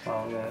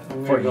 Oh yeah.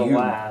 I'm For gonna go you.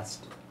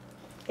 last.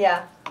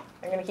 Yeah.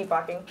 I'm gonna keep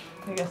walking.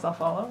 I guess I'll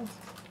follow.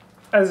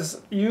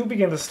 As you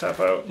begin to step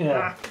out,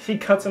 Yeah. he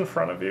cuts in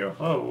front of you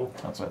Oh.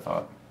 That's what I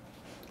thought.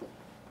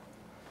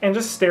 and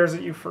just stares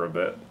at you for a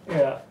bit.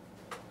 Yeah.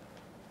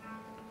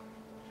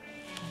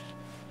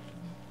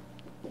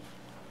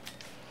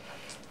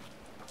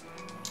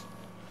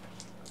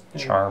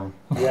 Charm.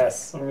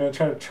 Yes. I'm gonna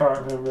try to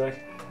charm him and be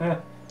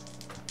like,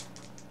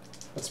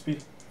 let's be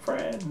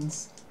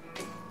friends.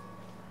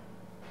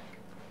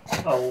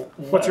 Oh,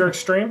 What's your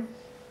extreme?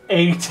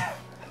 8?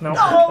 No.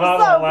 Oh, Not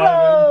so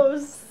 11.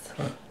 close!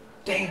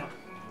 Damn.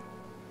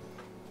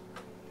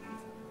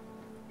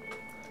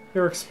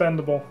 You're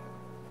expendable.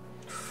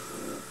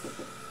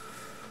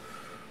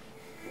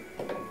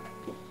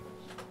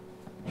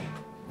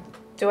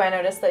 Do I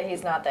notice that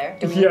he's not there?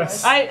 Do we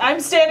Yes. notice? I'm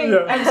standing.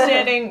 Yeah. I'm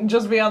standing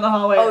just beyond the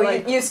hallway. Oh,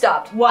 like, you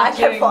stopped.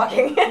 watching, I kept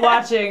walking.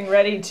 watching,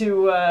 ready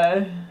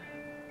to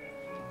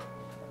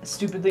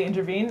stupidly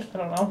intervene. I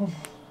don't know.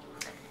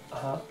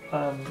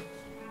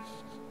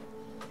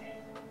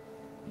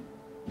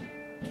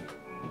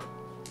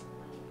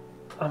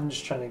 I'm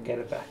just trying to get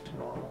it back to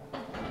normal.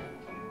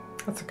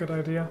 That's a good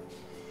idea.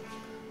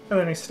 And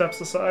then he steps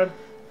aside.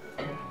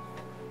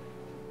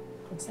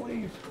 Let's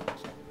leave.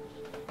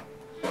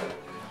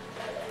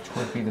 Which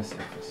would be the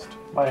safest.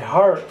 My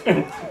heart.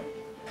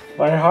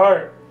 My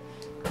heart.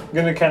 I'm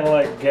gonna kind of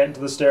like get into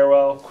the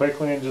stairwell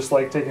quickly and just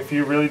like take a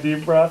few really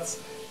deep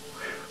breaths.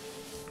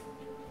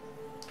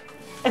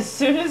 As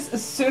soon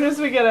as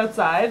we get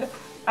outside,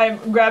 I'm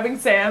grabbing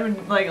Sam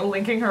and like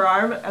linking her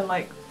arm and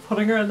like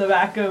putting her in the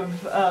back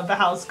of the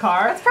house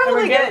car. That's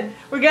probably and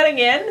we're getting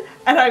in,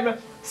 and I'm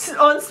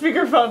on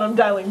speakerphone. I'm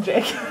dialing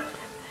Jake.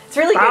 It's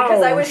really good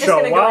because I was just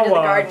going to go into the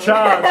garden.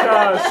 Cha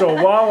cha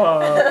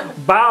chihuahua.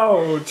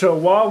 Bow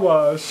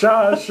chihuahua.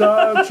 Sha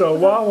sha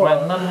chihuahua.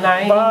 When the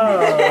night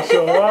Ba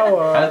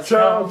chihuahua. has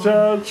Cha come. cha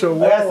I gotta stop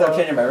chihuahua.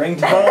 changing my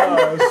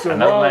ringtone. Ba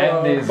And the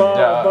land is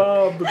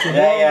dark.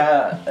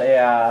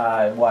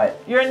 Yeah. What?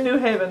 You're in New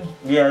Haven.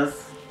 Yes.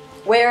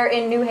 Where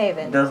in New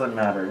Haven? Doesn't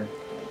matter.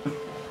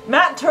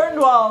 Matt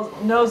Turnwall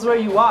knows where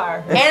you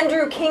are.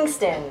 Andrew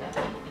Kingston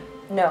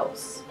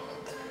knows.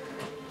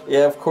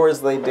 Yeah, of course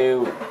they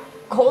do.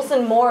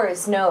 Colson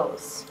Moores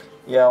knows.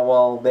 Yeah,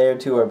 well, they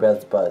two are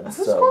best buds.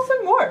 Who's So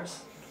Colson Moores?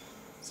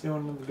 Is the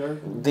owner of the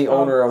garden? The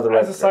owner of the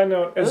As a side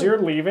note, as you're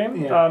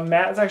leaving, Yeah.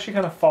 Matt is actually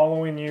kind of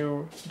following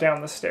you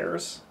down the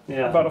stairs,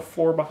 Yeah. about a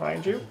floor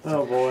behind you.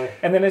 Oh boy.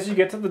 And then as you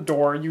get to the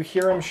door, you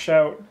hear him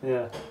shout,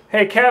 Yeah.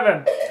 "Hey,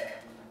 Kevin!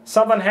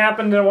 Something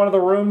happened in one of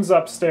the rooms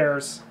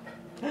upstairs."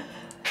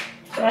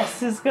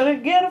 Jess is gonna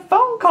get a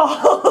phone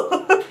call.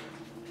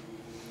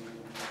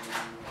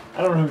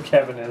 I don't know who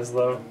Kevin is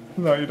though.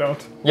 No, you don't.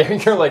 Yeah,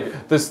 you're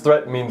like, this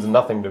threat means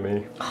nothing to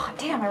me. Oh,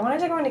 damn, I wanted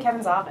to go into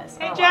Kevin's office.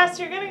 Hey Oh, Jess,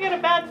 you're gonna get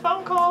a bad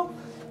phone call.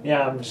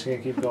 Yeah, I'm just gonna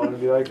keep going and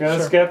be like,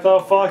 let's Sure. get the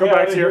fuck Go out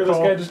back of to your here. This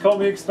call. guy just called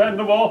me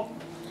expendable.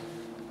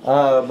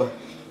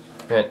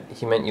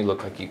 He meant you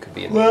look like you could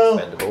be in Well-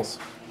 the Expendables.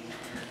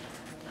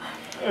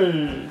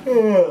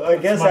 I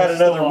guess my add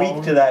another Stallone.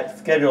 week to that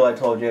schedule I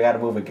told you. I gotta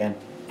move again.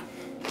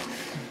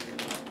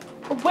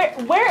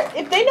 Where?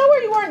 If they know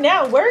where you are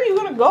now, where are you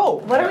gonna go?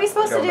 What are we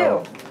supposed to Don't do?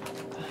 know.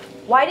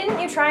 Why didn't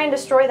you try and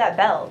destroy that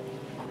bell?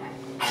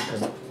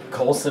 Because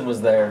Coulson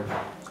was there.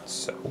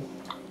 So?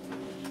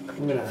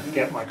 I'm gonna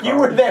get my car. You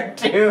were there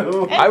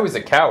too. I was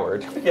a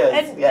coward.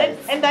 Yes, And, yes.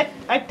 and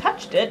I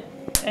touched it,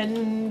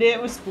 and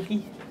it was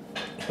spooky.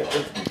 It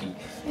was spooky.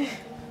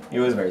 It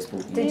was very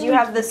spooky. Did you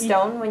have the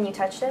stone when you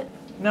touched it?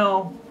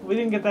 No, we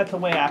didn't get that till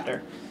way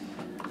after.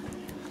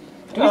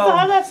 Do we still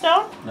have that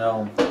stone?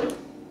 No.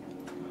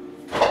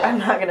 I'm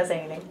not gonna say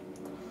anything.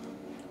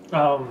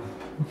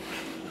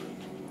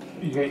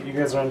 You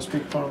guys are on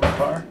speakerphone in the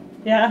car?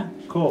 Yeah.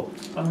 Cool.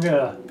 I'm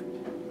gonna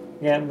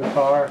get in the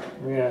car.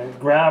 I'm gonna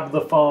grab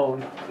the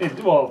phone.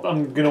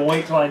 I'm gonna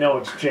wait till I know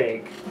it's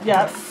Jake.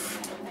 Yeah.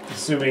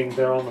 Assuming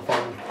they're on the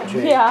phone with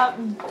Jake. Yeah.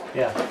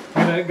 Yeah.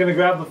 I'm gonna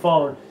grab the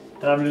phone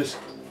and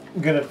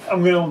I'm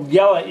gonna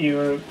yell at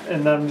you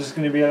and I'm just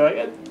gonna be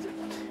like,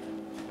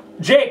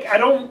 Jake, I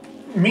don't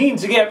mean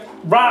to get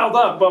riled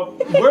up, but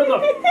where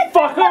the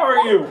fuck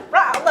are you?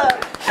 Riled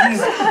up.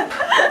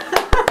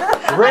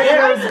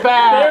 Raiders They're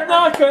back!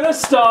 not gonna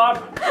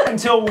stop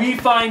until we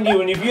find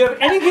you. And if you have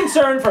any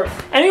concern for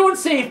anyone's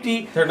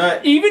safety, They're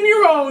not. even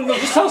your own, you'll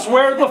just tell us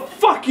where the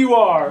fuck you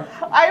are.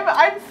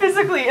 I'm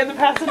physically in the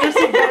passenger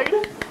seat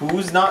going,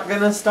 Who's not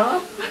gonna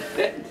stop?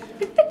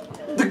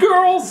 The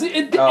girls,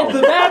 the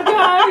bad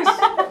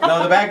guys.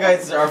 No, the bad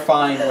guys are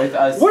fine with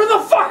us. Where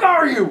the fuck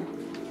are you?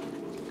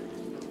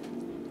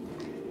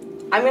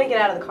 I'm gonna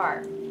get out of the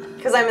car.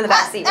 Because I'm in the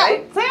back seat,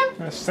 right?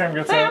 Sam? Sam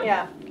gets Sam? out.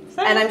 Yeah.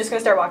 Sam? And I'm just gonna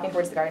start walking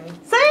towards the garden.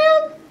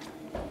 Sam?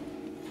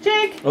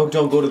 Jake? Oh,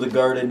 don't go to the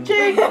garden.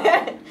 Jake?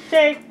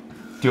 Jake?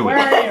 Do Where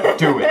are you? it.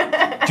 Do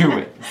it. Do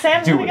it.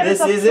 Sam's Do gonna it. get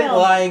This us up isn't the hill.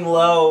 lying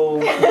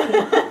low.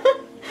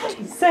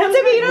 Sam's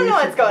Timmy, you gonna- don't know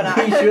what's going on.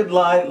 We should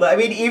lie. I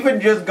mean,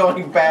 even just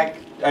going back.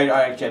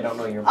 Actually, I don't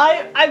know your.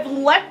 I've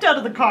leapt out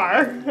of the car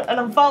and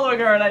I'm following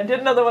her and I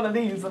did another one of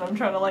these and I'm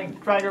trying to like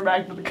drag her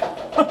back to the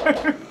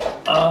car.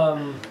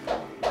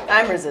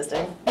 I'm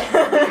resisting.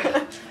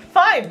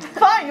 Fine.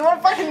 You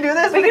wanna fucking do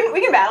this? we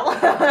can battle.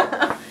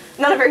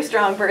 Not a very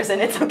strong person,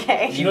 it's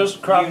okay. She knows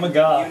Krav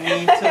Maga. You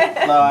need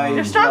to lie.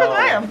 You're stronger than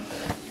I am.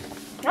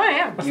 I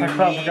am. You That's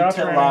not need Krav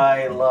to Maga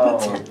lie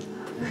low.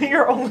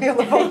 You're only on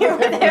the phone You with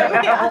were me there,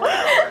 now.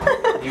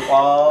 You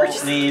all We're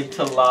just- need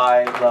to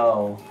lie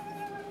low.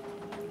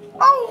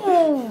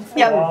 Oh!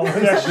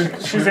 Yep. Yeah,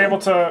 she's able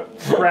to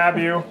grab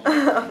you.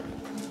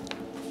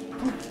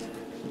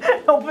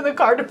 Open the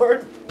car door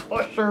and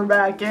push her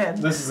back in.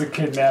 This is a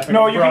kidnapping.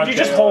 No, you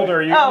just hold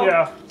her. Oh.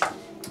 Yeah.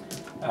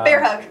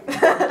 Bear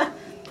hug.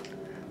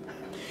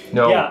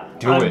 No, Yeah,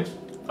 do it.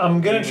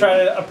 I'm gonna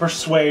try to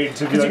persuade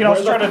to be Because like, you can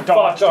also where try the to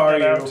dodge fuck to are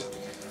get you? out.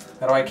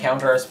 How do I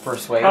counter as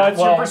persuade? It's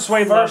your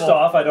persuade First level.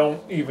 off, I don't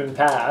even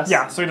pass.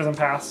 Yeah, so he doesn't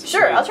pass.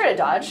 Sure, I'll try to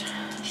dodge.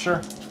 Sure.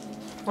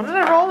 What did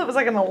I roll? It was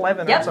like an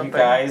 11 Yep. or you something.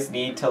 guys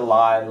need to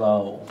lie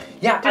low.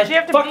 Yeah, Did I you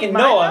have to fucking beat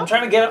know. mine I'm up?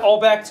 trying to get it all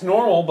back to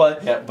normal,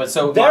 but Yeah, but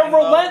so they're lying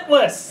low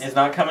relentless. is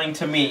not coming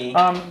to me.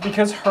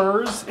 Because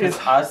hers is.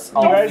 It's us. You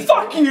all guys-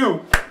 Fuck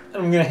you!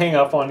 I'm gonna hang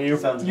up on you.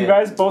 Sounds You good.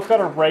 guys both got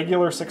a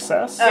regular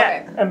success.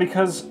 Okay. And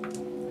because.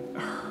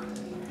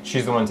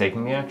 She's the one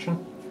taking the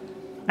action?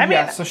 I mean-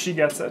 yeah, so she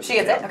gets it. She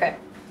gets it? Okay.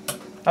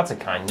 That's a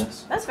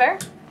kindness. That's fair.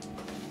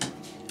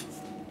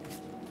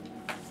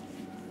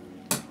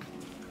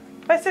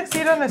 If I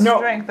succeed on the No,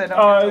 strength, I don't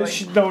have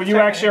to, like, no, you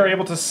check actually are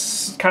anything. able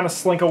to kind of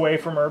slink away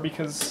from her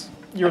because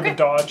you're Okay. the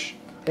dodge.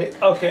 Okay,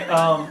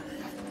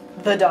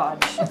 The dodge.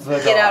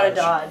 The Get out of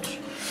dodge.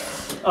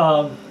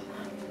 dodge.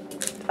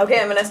 Okay,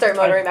 I'm gonna start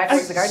motoring back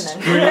towards the garden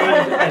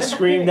then. I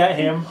screamed at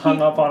him,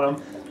 hung up on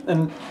him,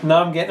 and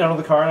now I'm getting out of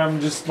the car and I'm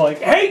just like,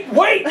 hey,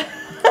 wait!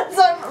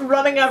 So I'm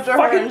running after her.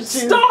 Fucking and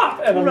she's stop!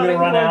 And I'm gonna running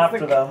run towards after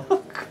the-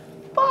 them.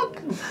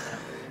 Fuck.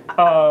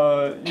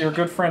 Your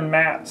good friend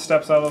Matt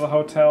steps out of the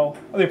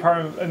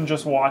apartment, and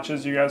just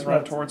watches you guys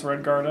run towards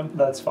Red Garden.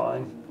 That's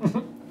fine.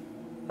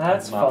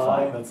 That's not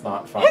fine. That's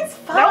not fine. It's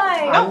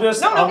fine. I'm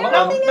just- no, I'm- no,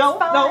 I'm- no, is no,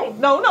 fine.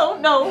 no,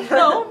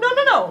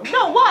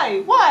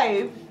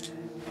 why?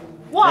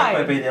 That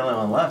might be the only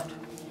one left.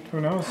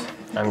 Who knows?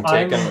 I'm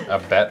taking a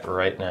bet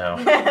right now.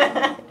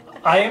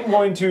 I am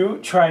going to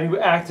try to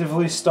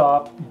actively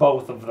stop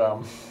both of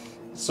them.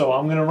 So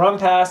I'm gonna run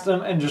past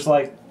them and just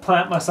like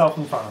plant myself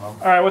in front of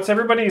him. All right, what's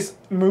everybody's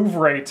move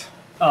rate?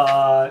 8.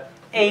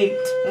 9.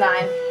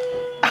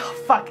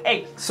 Oh, fuck.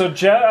 8. So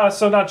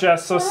not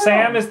Jess. So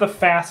Sam is the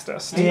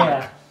fastest.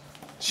 Yeah.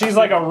 She's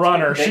like a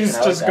runner. Bacon, She's I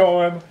like just that.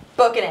 going.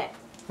 Booking it.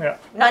 Yeah.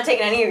 Not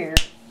taking any of your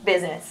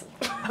business.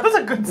 That was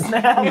a good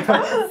snap.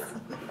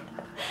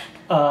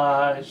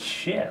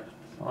 Shit.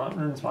 Well, that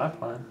ruins my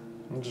plan.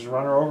 I'll just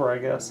run her over, I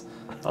guess.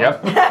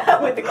 Yep.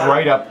 With the car.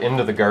 Right up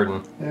into the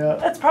garden. Yeah.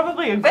 That's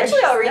probably a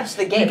Eventually I'll reach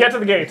the gate. You get to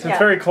the gate. It's Yeah.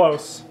 very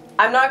close.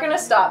 I'm not gonna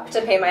stop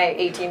to pay my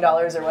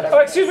 $18 or whatever. Oh,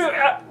 excuse me.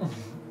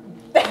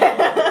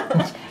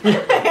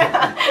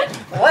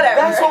 Whatever.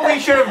 That's what we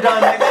should have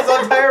done like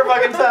this entire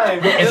fucking time.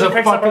 It's She a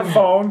picks up her fucking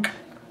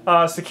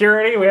phone.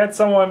 Security. We had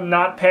someone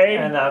not pay.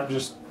 And I'm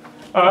just...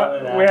 We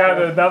had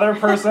another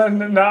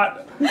person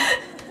not.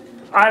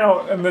 I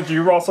don't. And did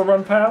you also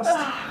run past?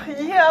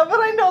 Yeah, but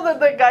I know that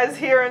the guy's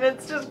here and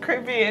it's just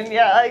creepy and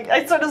yeah,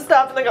 I sort of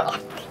stop and I go, oh,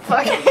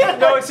 fuck.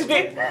 No, excuse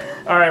me.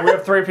 All right, we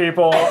have 3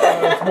 people.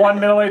 One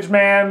middle-aged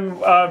man,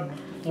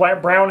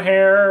 light brown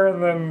hair,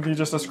 and then he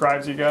just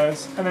describes you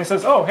guys. And then he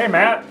says, "Oh, hey,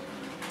 Matt."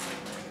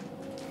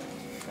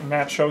 And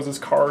Matt shows his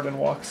card and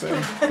walks in.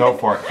 Go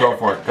for it. Go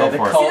for it. Go the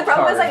for it. call- See, the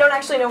problem is I don't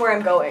actually know where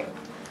I'm going.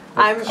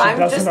 I'm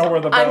doesn't just know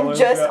where the bell I'm is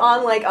just yet.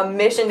 on like a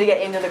mission to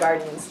get into the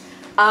gardens.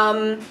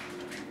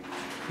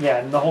 Yeah,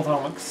 and the whole time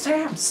I'm like,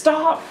 Sam,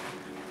 stop!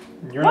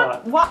 And you're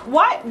not. What?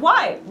 Why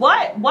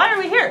are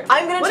we here?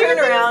 I'm gonna What do you turn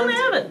think is around gonna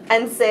happen?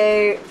 and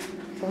say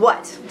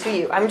what to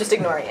you. I'm just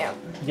ignoring you.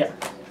 Yeah.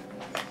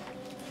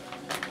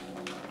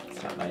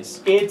 It's not nice.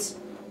 It's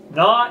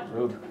not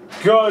Rude.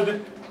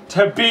 good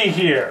to be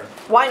here.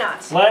 Why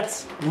not?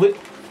 Let's...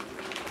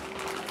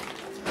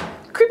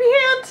 Creepy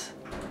hand.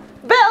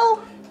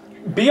 Bell.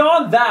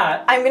 Beyond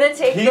that, I'm gonna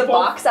take the People-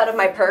 box out of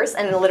my purse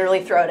and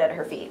literally throw it at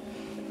her feet.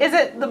 Is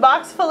it the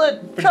box full of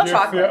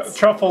Chocolates.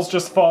 Truffles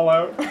just fall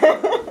out.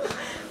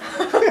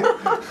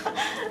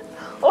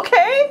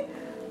 Okay.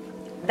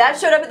 That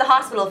showed up at the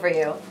hospital for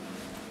you.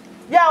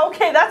 Yeah,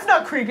 okay, that's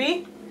not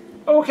creepy.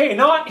 okay,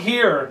 not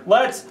here.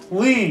 Let's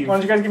leave. Why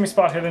don't you guys give me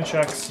spot hidden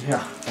checks?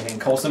 Yeah. I mean,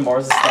 Colson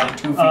Morris is standing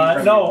 2 feet from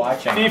you No,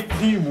 watching.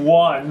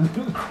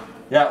 51.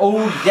 Yeah.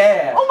 Oh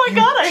yeah. Oh my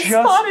god, I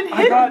spotted I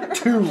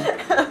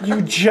hidden. got 2.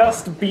 You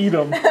just beat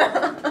him.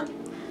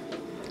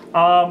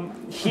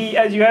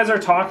 As you guys are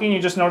talking, you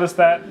just notice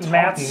that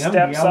Matt I'm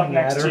steps up yelling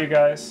next at to her. you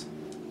guys.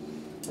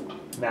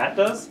 Matt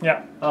does?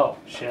 Yeah. Oh,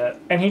 shit.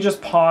 And he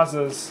just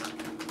pauses.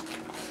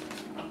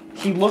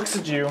 He looks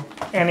at you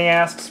and he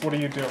asks, "What are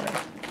you doing?"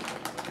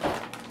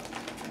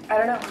 I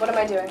don't know. What am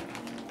I doing?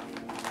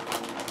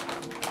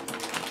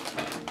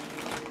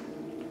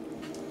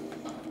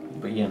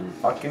 Being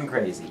fucking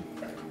crazy.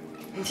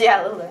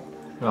 Yeah, a little bit.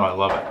 Oh, I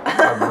love it.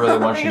 I really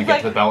want you to It's get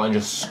like- to the bell and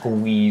just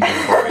squeeze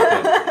and break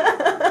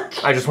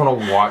it. I just want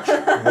to watch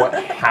what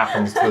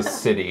happens to the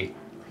city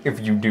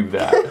if you do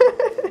that.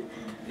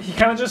 He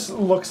kind of just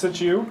looks at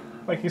you,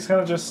 like he's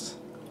kind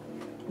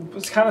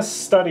of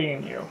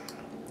studying you.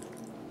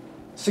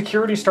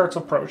 Security starts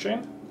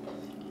approaching.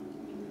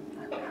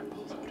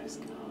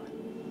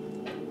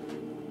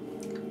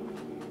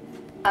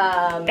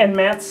 And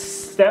Matt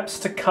steps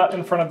to cut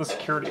in front of the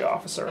security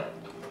officer.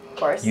 Of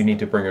course. You need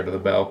to bring her to the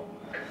bell.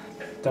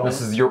 Don't,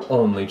 This is your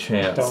only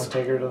chance. don't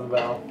take her to the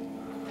bell.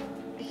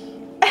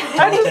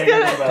 I'm just Take her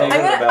to gonna. the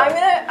bell. I'm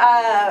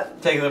gonna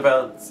Take the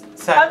belt.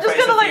 I'm just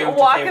gonna like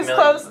walk as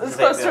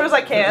close to her as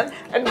I can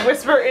and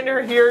whisper in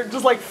her ear,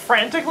 just like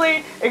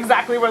frantically,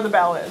 exactly where the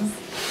bell is.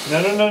 No.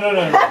 I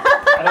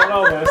don't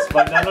know this,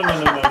 but no.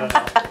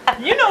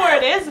 You know where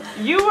it is.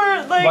 You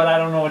were like. But I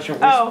don't know what you're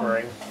Oh.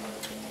 whispering.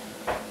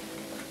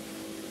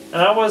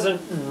 And I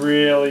wasn't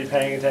really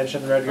paying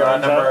attention to Red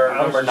Gardens. I was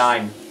Number just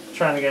 9.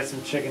 Trying to get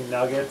some chicken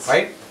nuggets.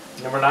 Right?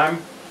 Number 9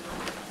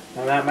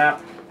 on that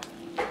map.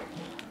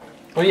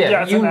 Well,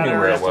 yeah, it's you in that knew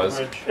where area. it was.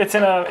 It's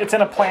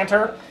in a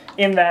planter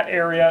in that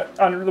area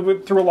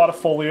through a lot of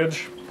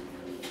foliage.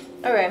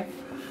 Okay.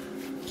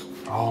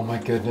 Oh my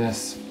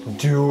goodness.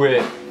 Do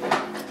it.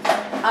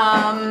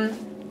 Um.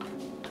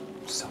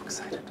 So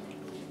excited.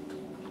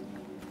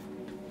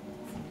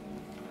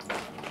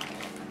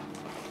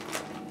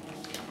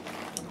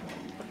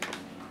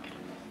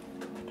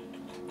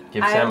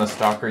 Give Sam a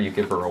stalker, you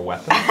give her a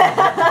weapon.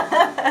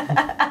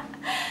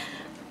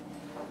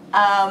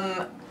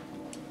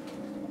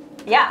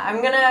 Yeah,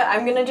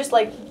 I'm gonna just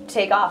like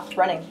take off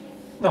running.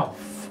 No,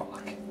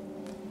 fuck.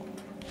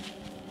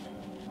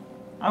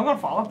 I'm gonna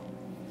follow.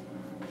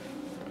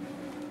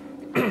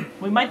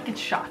 We might get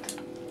shot.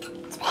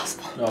 It's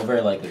possible. No, very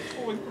likely.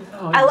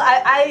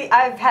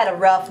 I've had a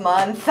rough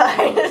month.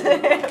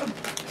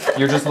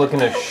 You're just looking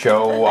to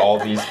show all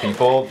these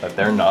people that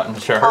they're not in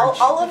charge.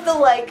 all of the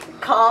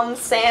like calm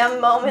Sam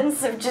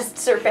moments have just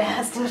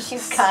surpassed, and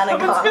she's kind of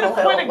Someone's gone a gonna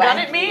little point a gun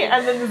wacky. at me,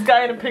 and then this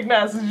guy in a pig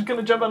mask is just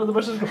gonna jump out of the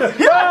bushes and go,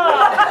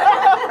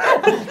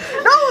 yeah!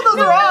 No, those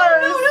are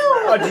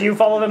ours! Do you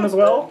follow them as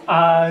well?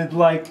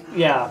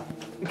 Yeah.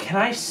 Can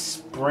I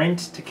sprint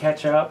to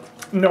catch up?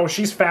 No,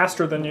 she's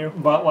faster than you.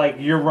 But like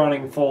you're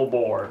running full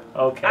bore.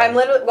 Okay. I'm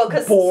literally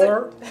because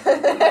Boar.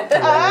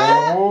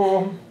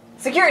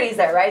 Security's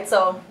there, right?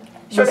 So.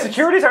 The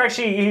securities are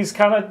actually,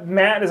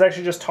 Matt is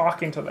actually just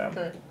talking to them.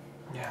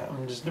 Yeah,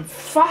 I'm just,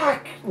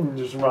 fuck! And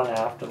just run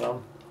after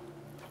them.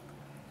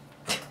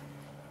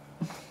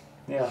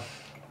 Yeah,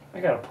 I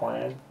got a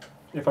plan.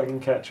 If I can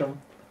catch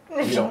them.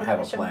 You don't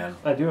have a plan.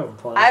 I do have a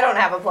plan. I don't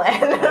have a plan.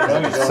 No,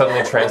 you don't.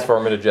 Suddenly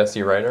transform into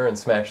Jesse Ryder and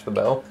smash the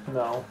bell.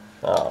 No,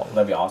 Oh.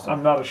 That'd be awesome.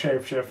 I'm not a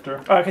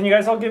shapeshifter. Can you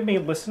guys all give me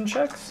listen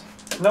checks?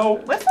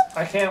 No, Listen?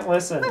 I can't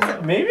listen.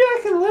 Maybe I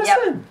can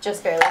listen. Yep,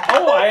 just barely.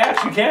 Oh, I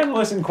actually can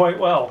listen quite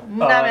well.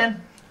 Nah,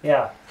 man.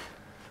 Yeah.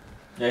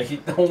 Yeah,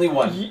 only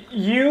one.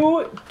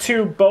 You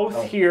two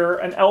both hear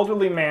an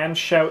elderly man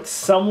shout,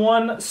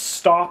 "Someone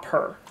stop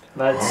her."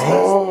 That's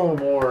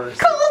more.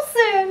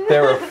 Coulson!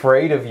 They're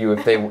afraid of you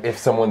if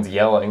someone's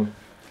yelling.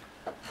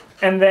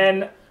 And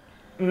then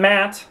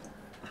Matt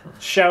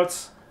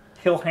shouts,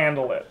 "He'll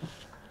handle it."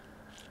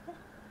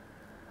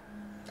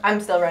 I'm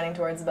still running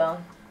towards the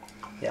bell.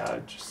 Yeah,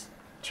 I'm just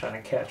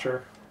trying to catch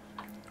her.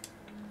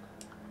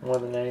 More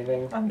than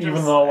anything. I'm Even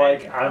just- though,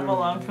 like, I'm I'm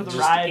along for the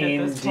just ride at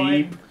in this deep.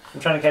 point. I'm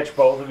trying to catch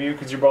both of you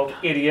because you're both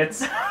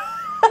idiots.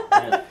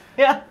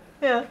 Yeah.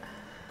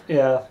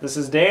 Yeah, this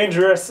is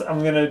dangerous.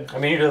 I'm gonna. I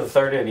mean, you're the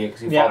third idiot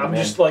because you Yeah, followed I'm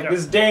him just in. like, this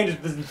is dangerous.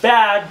 This is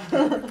bad.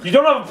 You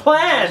don't have a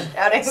plan.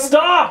 Shouting.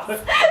 Stop.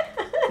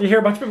 You hear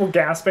a bunch of people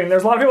gasping.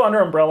 There's a lot of people under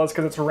umbrellas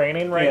because it's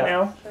raining right Yeah.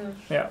 now.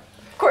 Yeah.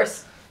 Of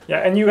course. Yeah,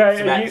 and you guys,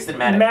 It's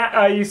cinematic.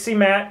 Matt, you see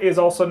Matt is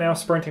also now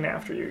sprinting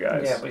after you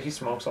guys. Yeah, but he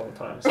smokes all the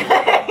time. So.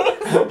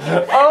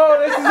 Oh,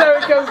 this is how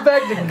he comes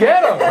back to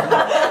get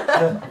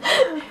him.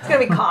 He's gonna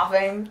be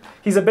coughing.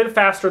 He's a bit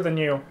faster than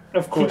you.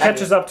 Of He course.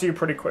 catches up to you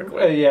pretty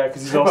quickly. Yeah,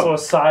 because he's also a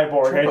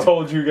cyborg. I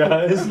told you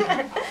guys.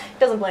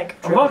 Doesn't blink.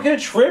 I'm not gonna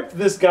trip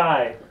this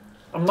guy.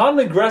 I'm not an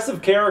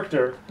aggressive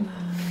character.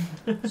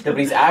 Yeah, but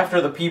he's after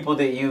the people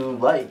that you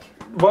like.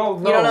 Well,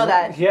 no, You don't know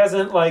that. He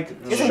hasn't like.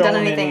 He hasn't shown done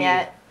anything any-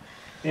 yet.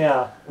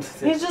 Yeah.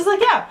 He's just like,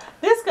 yeah,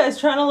 this guy's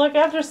trying to look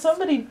after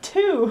somebody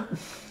too.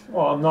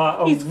 Well, I'm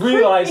not. I He's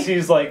realize crazy.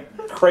 he's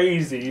like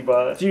crazy,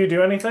 but Do you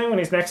do anything when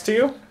he's next to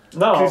you?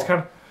 no. He's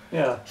kind of.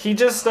 Yeah. He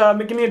just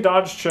give me a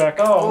dodge check.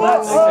 Oh,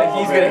 that's. Like,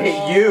 he's gonna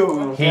hit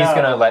you. He's Yeah. he's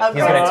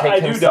gonna I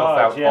take do himself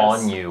dodge, out yes.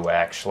 on you,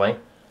 actually.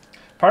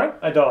 Pardon?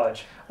 I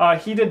dodge.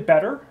 He did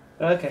better.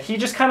 Okay. He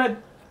just kind of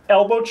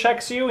elbow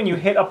checks you, and you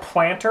hit a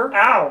planter.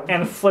 Ow!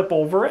 And flip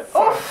over it.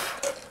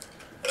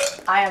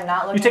 I am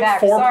not You looking take back.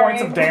 4 Sorry.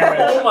 points of damage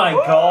Oh my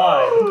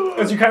god.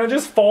 as you kind of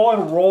just fall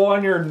and roll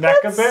on your neck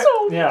That's a bit.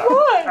 so Yeah.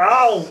 good.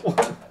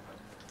 Ow!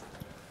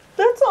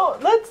 That's all.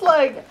 That's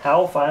like.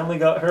 Hal finally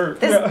got hurt.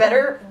 This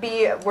better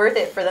be worth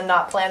it for the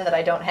not plan that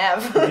I don't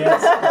have.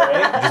 Yes,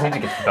 right? You just need to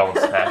get the bell and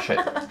smash it.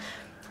 I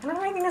don't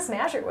have anything to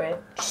smash it with.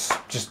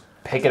 Just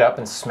pick it up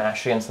and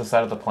smash against the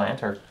side of the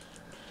planter.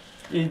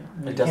 You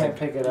It doesn't can't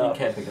pick it up. You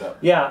can't pick it up.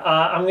 Yeah,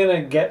 I'm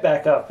gonna get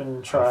back up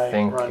and try I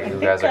think running. you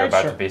guys are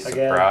about to be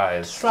Again.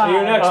 surprised. So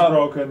your neck's Um,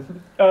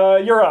 broken.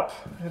 You're up.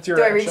 It's your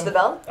Do I action. reach the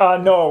bell?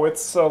 No,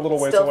 it's a little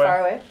ways Still away. far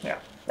away? Yeah.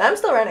 I'm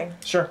still running.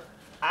 Sure.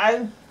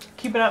 I'm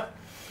keeping up.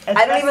 As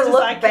I don't best even as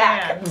look I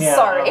back. can. Yeah,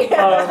 Sorry.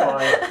 no,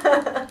 that's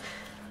fine.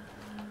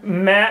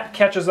 Matt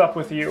catches up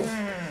with you.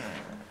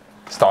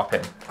 Stop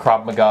him.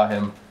 Krav Maga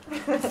him.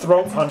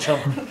 Throat punch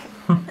him.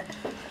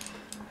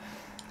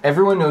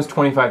 Everyone knows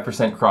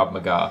 25% Krav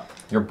Maga.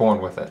 You're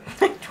born with it.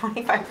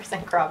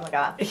 25% Krav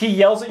Maga. He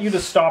yells at you to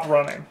stop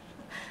running.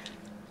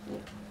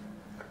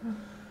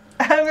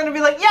 I'm gonna be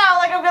like, yeah,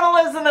 like I'm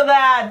gonna listen to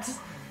that.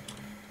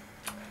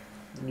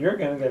 You're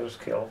gonna get us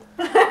killed.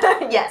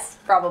 Yes,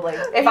 probably.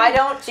 If I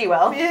don't, she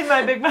will. Me and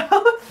my big mouth.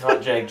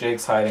 Not Jake.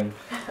 Jake's hiding.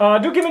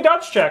 Do give me a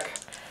dodge check.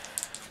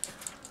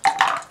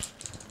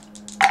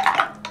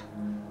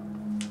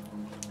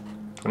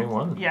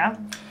 21. Yeah.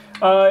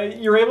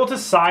 You're able to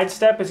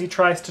sidestep as he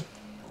tries to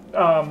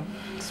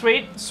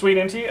Sweet. sweep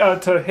into you,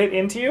 to hit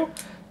into you,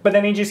 but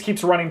then he just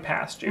keeps running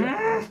past you.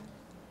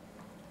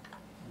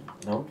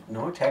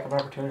 No attack of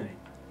opportunity.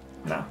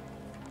 No.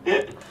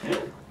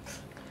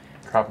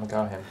 Krav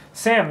Maga him.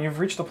 Sam, you've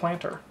reached the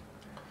planter.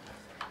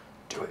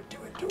 Do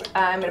it.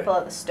 I'm gonna pull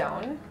out the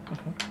stone.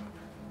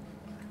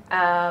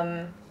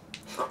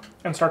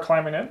 And start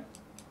climbing in?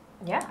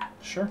 Yeah.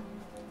 Sure.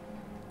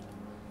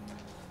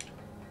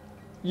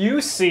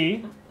 You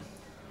see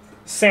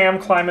Sam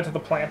climb into the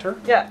planter,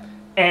 Yeah.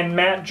 and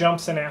Matt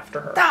jumps in after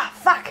her. Ah,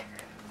 fuck.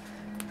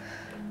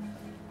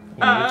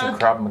 You need to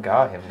Krav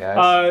Maga him,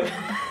 guys.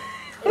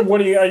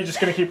 What are you just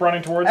gonna keep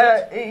running towards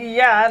it?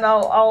 Yeah, and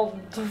I'll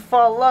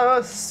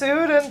follow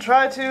suit and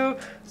try to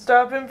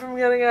stop him from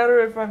getting at her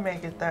if I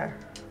make it there.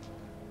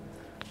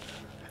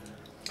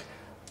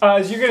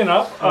 As you're getting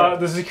up,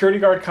 the security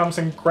guard comes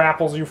and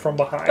grapples you from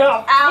behind.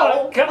 Oh,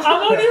 Ow! fuck.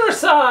 I'm on your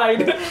side.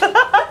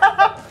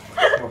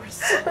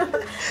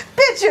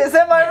 Bitches,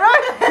 am I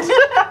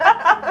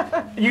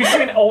right? You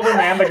see an older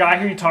man, the guy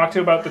who you talked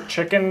to about the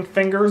chicken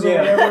fingers or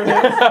Yeah. whatever it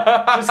is,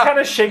 just kind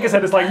of shake his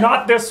head. It's like,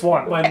 not this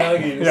one. My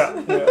nuggies.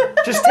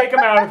 Yeah. Just take him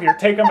out of here.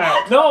 Take him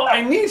out. No,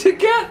 I need to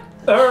get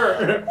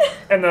her.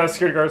 And the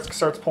security guard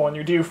starts pulling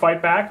you. Do you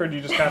fight back or do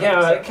you just kind of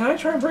Yeah, can I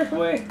try and break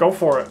away? go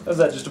for it? Is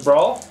that just a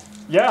brawl?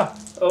 Yeah.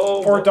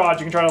 Oh. Or dodge.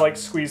 You can try to like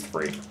squeeze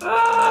free.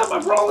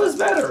 My brawl is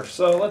better,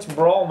 so let's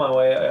brawl my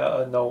way.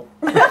 No.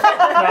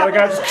 Now the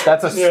guy just,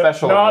 That's a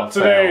special. not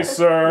level today, fail.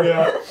 sir.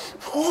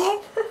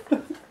 Yeah.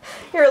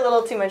 You're a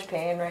little too much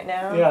pain right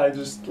now. Yeah, I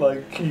just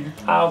like he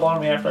piled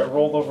on me after I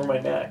rolled over my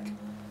neck.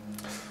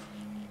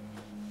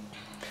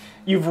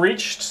 You've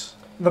reached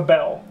the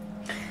bell.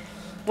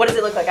 What does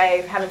it look like? I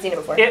haven't seen it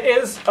before. It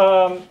is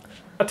firmly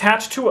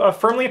attached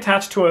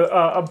to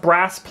a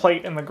brass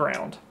plate in the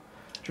ground.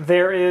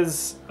 There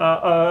is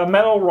a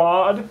metal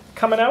rod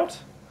coming out,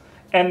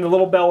 and the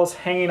little bell is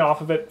hanging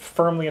off of it,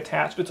 firmly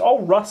attached. It's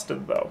all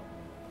rusted, though.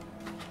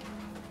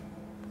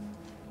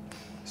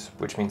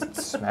 Which means it's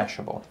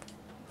smashable.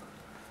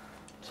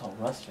 It's all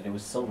rusted. It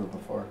was silver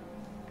before.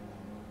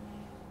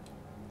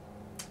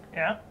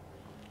 Yeah.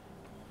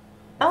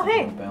 Oh,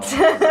 hey.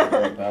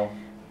 Bell.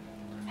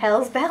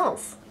 Hell's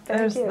bells.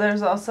 Very cute.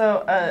 There's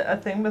also a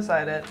thing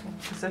beside it.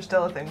 Is there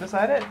still a thing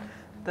beside it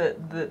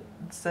that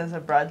says a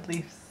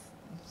broadleaf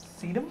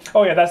sedum?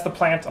 Oh yeah, that's the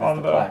plant on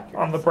the the plaque.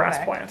 on the brass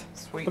Plaque. plant.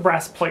 Sweet. The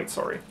brass plate,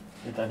 sorry.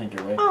 I think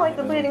you're right. Oh, like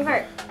the bleeding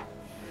heart.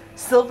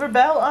 Silver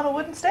bell on a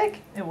wooden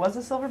stake. It was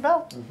a silver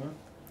bell.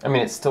 I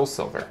mean, it's still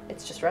silver.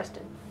 It's just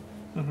rusted.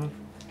 Mm-hmm.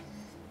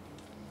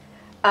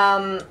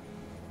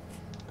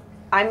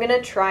 I'm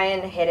gonna try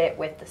and hit it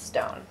with the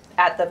stone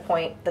at the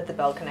point that the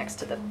bell connects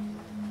to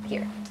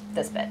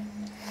this bit.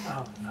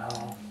 Oh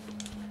no.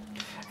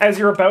 As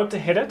you're about to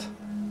hit it,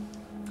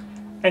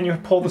 and you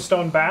pull the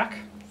stone back,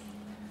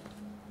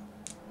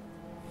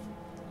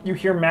 you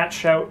hear Matt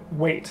shout,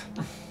 "Wait."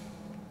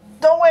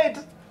 Don't wait.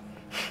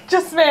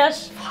 Just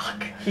smash.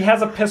 He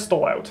has a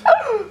pistol out.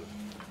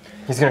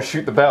 He's gonna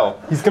shoot the bell.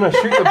 He's gonna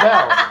shoot the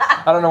bell.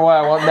 I don't know why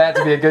I want Matt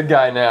to be a good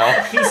guy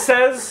now. He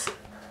says,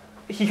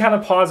 he kind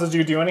of pauses. Do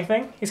you do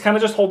anything? He's kind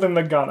of just holding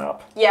the gun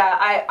up. Yeah,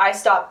 I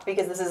stopped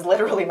because this is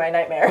literally my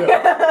nightmare.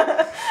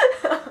 Yeah.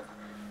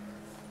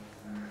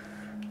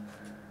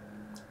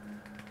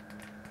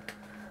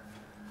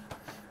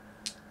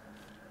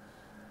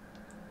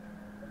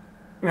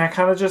 And I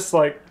kind of just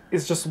like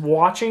is just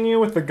watching you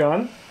with the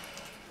gun.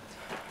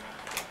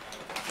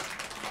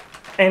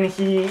 And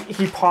he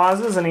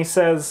pauses and he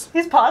says,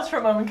 He's paused for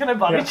a moment. Can I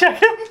body Yeah.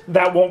 check him?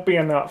 "That won't be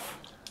enough."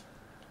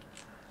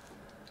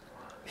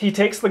 He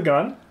takes the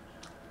gun,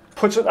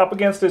 puts it up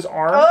against his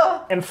arm,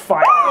 Ugh. and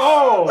fires.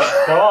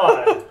 Oh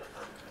God.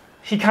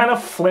 He kind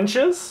of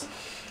flinches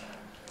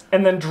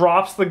and then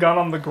drops the gun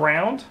on the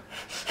ground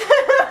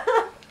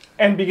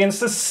and begins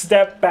to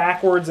step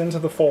backwards into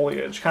the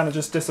foliage, kind of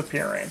just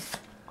disappearing.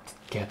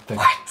 Get the.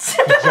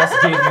 He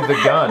just gave you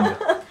the gun.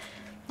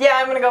 Yeah,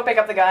 I'm gonna go pick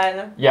up the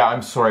gun. Yeah,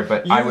 I'm sorry,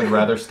 but I would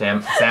rather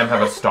Sam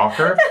have a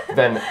stalker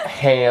than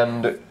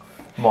hand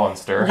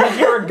monster. You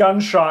hear a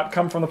gunshot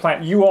come from the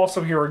plant. You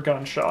also hear a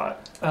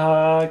gunshot.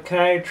 Can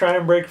I try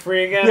and break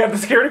free again? Yeah, the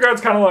security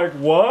guard's kind of like,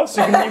 what?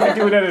 So you can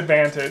do it at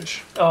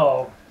advantage.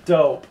 Oh,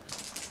 dope.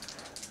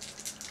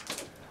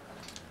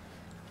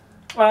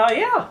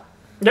 Yeah.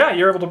 Yeah,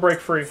 you're able to break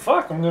free.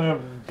 Fuck, I'm gonna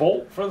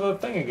bolt for the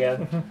thing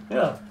again.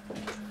 Yeah.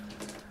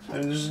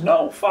 There's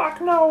no fuck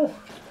no.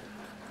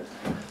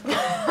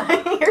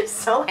 You're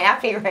so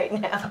happy right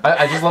now.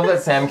 I just love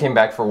that Sam came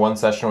back for one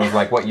session and was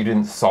like, "What? You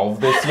didn't solve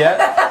this yet?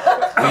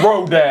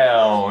 Throw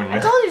down." I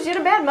told you she had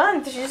a bad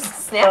month. She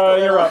just snapped a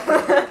little. You're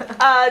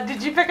up.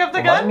 Did you pick up the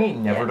Remind gun? me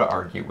never to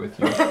argue with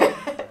you.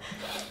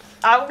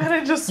 I'm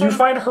gonna just. You Sort of,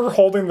 find her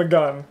holding the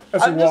gun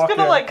as I'm you just walk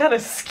gonna in. like kind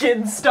of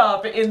skin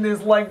stop in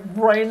this like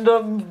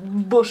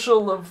random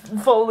bushel of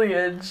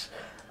foliage,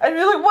 and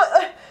be like,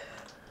 "What?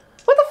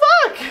 What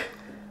the fuck?"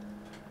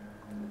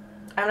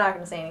 I'm not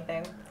gonna say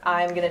anything.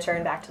 I'm gonna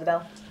turn back to the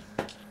bell.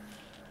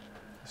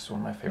 This is one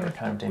of my favorite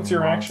kind of denouements. What's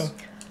your action?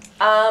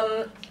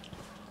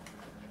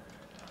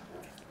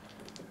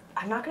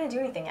 I'm not gonna do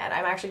anything yet.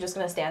 I'm actually just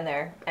gonna stand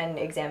there and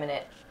examine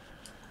it.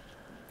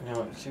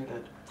 No, shoot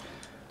it.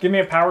 Give me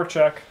a power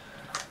check.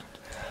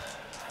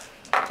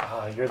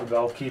 You're the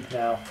bell keep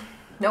now.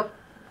 Nope.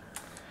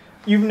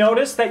 You've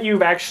noticed that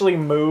you've actually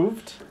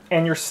moved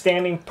and you're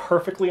standing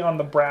perfectly on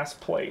the brass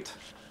plate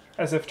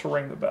as if to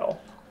ring the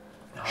bell.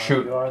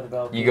 Shoot. You are the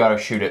bell keep. You gotta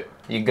shoot it.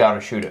 You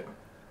gotta shoot it.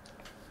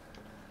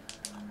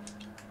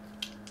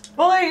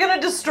 Well, are you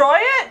gonna destroy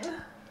it?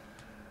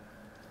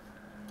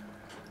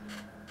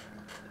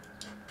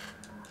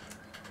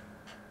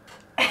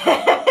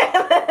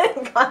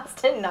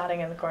 Constant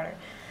nodding in the corner.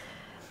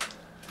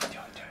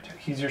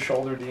 He's your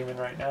shoulder demon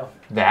right now.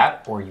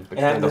 That, or you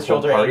betray I'm the the whole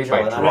shoulder party angel,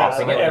 by and I'm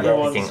dropping it and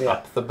everyone's- picking yeah.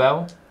 up the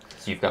bell.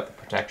 So you've got the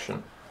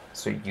protection.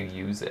 So you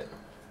use it.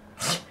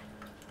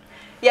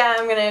 Yeah,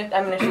 I'm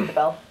gonna shoot the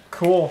bell.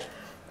 Cool.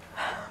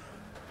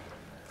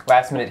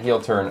 Last minute heel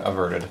turn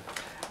averted.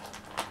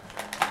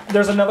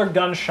 There's another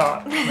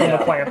gunshot from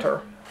the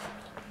planter.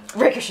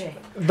 Ricochet.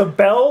 The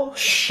bell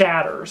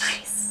shatters.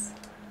 Nice.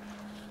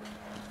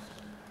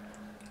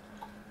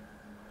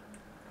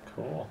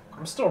 Cool.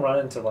 I'm still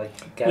running to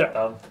like get Yeah.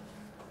 them.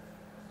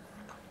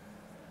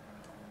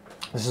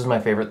 This is my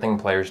favorite thing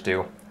players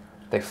do.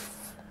 They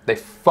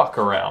fuck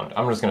around.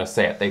 I'm just gonna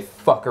say it. They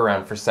fuck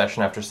around for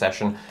session after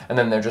session, and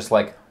then they're just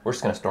like, we're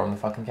just gonna storm the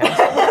fucking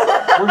castle.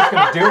 we're just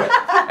gonna do it.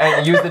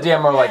 And use the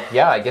DM are like,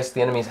 yeah, I guess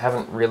the enemies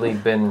haven't really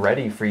been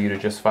ready for you to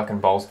just fucking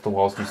balls to the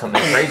walls, do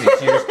something crazy.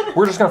 So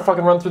we're just gonna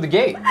fucking run through the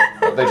gate.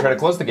 They try to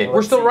close the gate.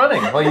 We're still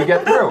running while you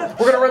get through.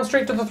 We're gonna run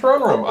straight to the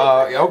throne room.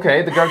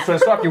 Okay, the guard's trying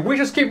to stop you. We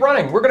just keep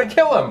running. We're gonna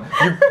kill him.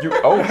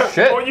 Oh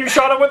shit. Oh, you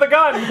shot him with a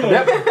gun.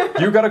 Yep.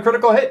 You got a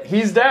critical hit.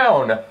 He's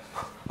down.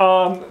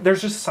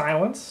 There's just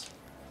silence.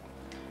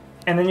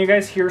 And then you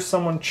guys hear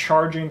someone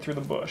charging through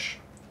the bush.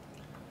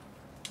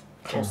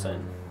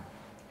 Colson.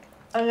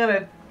 I'm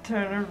gonna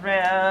turn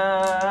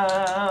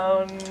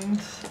around.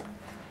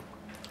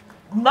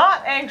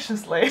 Not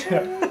anxiously.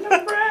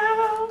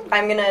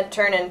 I'm gonna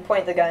turn and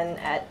point the gun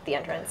at the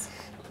entrance.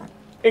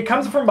 It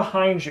comes from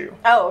behind you.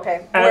 Oh,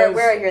 okay. As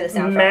Where I hear the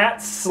sound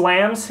Matt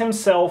slams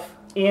himself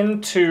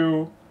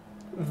into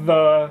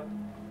the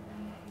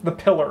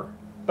pillar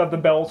that the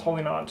bell's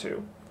holding on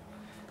to.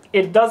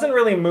 It doesn't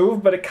really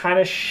move, but it kind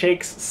of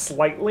shakes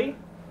slightly.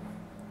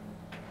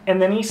 And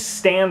then he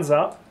stands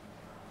up,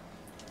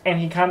 and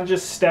he kind of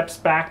just steps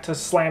back to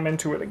slam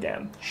into it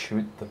again.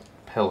 Shoot the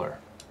pillar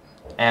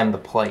and the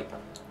plate.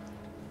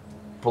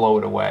 Blow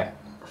it away.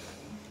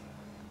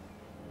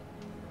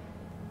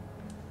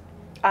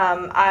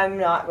 I'm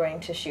not going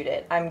to shoot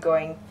it. I'm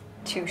going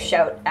to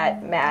shout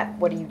at Matt,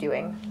 what are you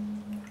doing?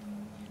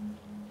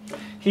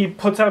 He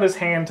puts out his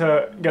hand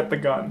to get the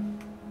gun.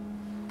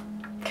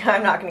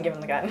 I'm not going to give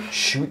him the gun.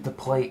 Shoot the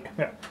plate.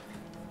 Yeah.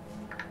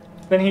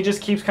 Then he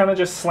just keeps kind of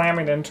just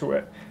slamming into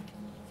it.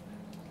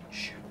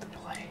 Shoot the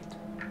plate.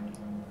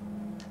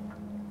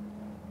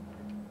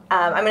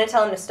 I'm going to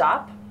tell him to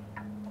stop.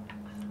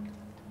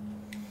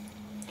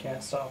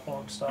 Can't stop,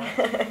 won't stop.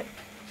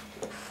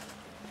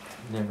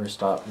 Never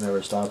stop,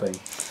 never stopping.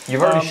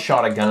 You've already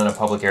shot a gun in a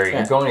public area. Yeah.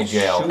 You're going to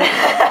jail.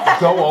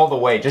 Go all the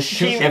way. Just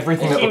shoot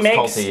everything that He looks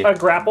makes culty. a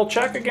grapple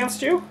check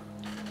against you.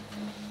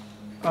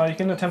 You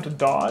can attempt to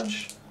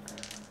dodge.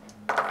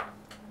 No.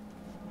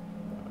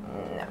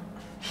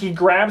 He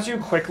grabs you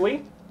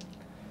quickly,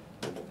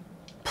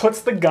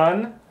 puts the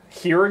gun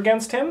here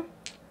against him,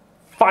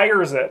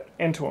 fires it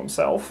into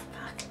himself.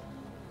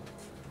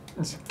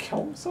 Does he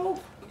kill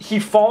himself? He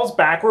falls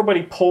backward, but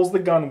he pulls the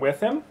gun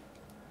with him.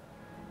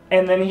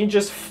 And then he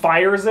just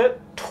fires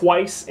it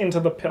twice into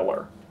the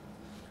pillar.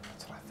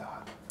 That's what I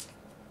thought.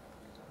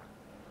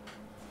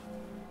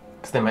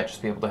 Because they might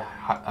just be able to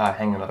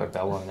hang another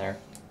bell on there.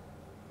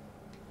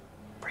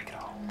 Break it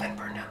all, then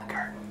burn down the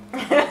garden.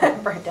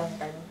 Burn down the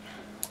garden.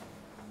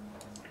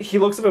 He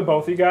looks up at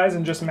both of you guys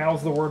and just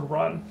mouths the word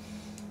run.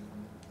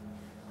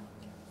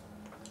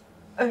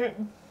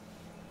 I'm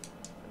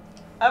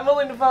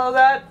willing to follow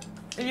that.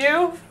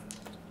 You?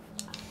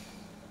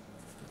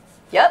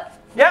 Yep.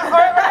 Yep,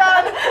 alright,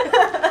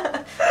 we're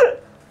done.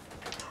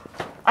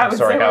 I'm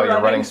sorry, Hal,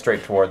 you're running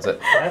straight towards it.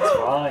 That's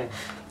fine.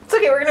 It's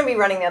okay, we're going to be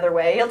running the other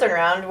way. He'll turn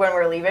around when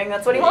we're leaving.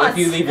 That's what he wants.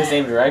 If you leave the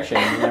same direction,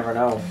 you never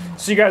know.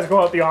 So you guys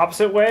go out the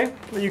opposite way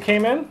that you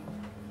came in?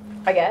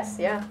 I guess,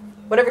 yeah.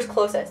 Whatever's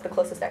closest, the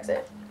closest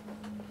exit.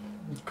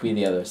 Could be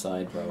the other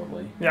side,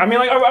 probably. Yeah, I mean,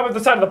 like, on the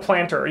side of the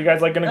planter. Are you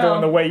guys, like, going to go Oh.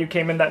 in the way you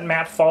came in that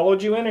Matt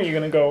followed you in, or are you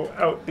going to go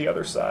out the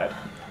other side?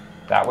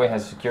 That way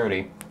has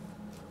security.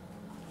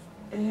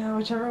 Yeah,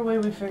 whichever way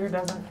we figure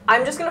doesn't.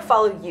 I'm just going to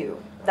follow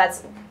you.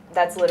 That's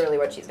literally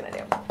what she's going to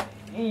do.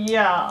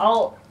 Yeah,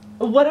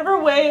 whatever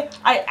way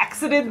I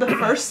exited the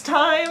first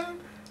time,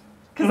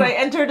 because I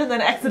entered and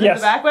then exited Yes.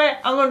 the back way,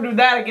 I'm going to do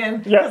that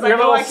again. Yeah, because I your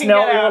know little I can snell,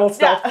 get your out. little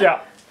stealth,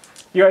 yeah.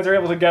 You guys are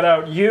able to get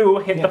out. You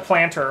hit Yeah. the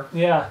planter.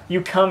 Yeah. You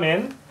come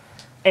in,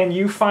 and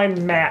you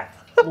find Matt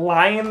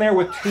lying there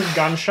with 2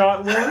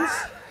 gunshot wounds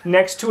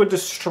next to a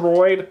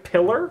destroyed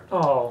pillar,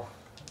 Oh.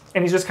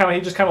 and he just kind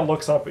of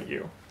looks up at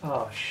you,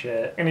 Oh,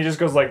 shit. and he just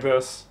goes like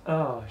this.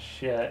 Oh,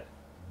 shit.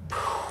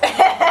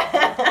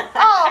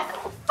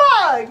 Oh,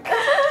 fuck!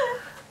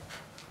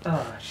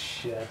 Oh,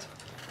 shit.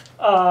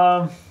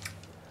 Oh,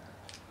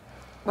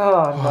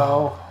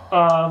 no.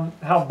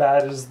 How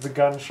bad is the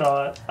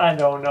gunshot? I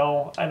don't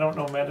know. I don't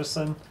know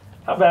medicine.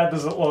 How bad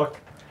does it look?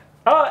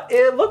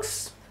 It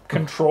looks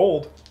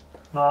controlled.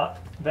 Not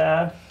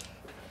bad.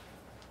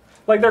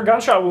 Like, they're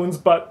gunshot wounds,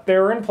 but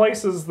they're in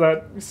places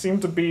that seem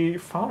to be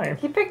fine.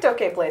 He picked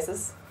okay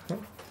places.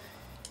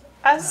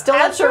 Still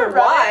Not sure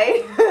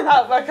why.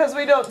 Because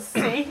we don't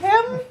see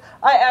him,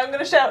 I am going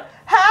to shout,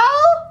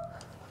 Hal!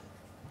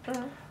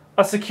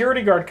 A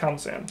security guard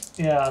comes in.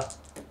 Yeah.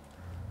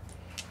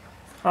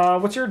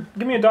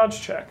 Give me a dodge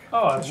check.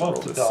 Oh, I'd Let's love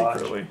roll to this dodge.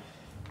 secretly.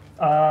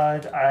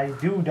 I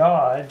do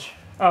dodge.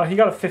 He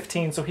got a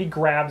 15, so he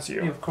grabs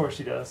you. Yeah, of course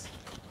he does.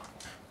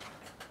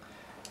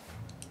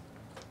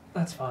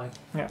 That's fine.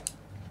 Yeah.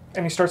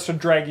 And he starts to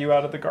drag you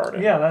out of the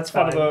garden. Yeah, that's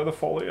Out fine. of the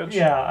foliage.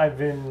 Yeah, I've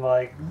been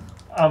like,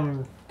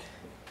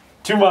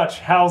 too much.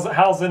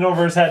 Hal's in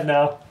over his head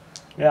now.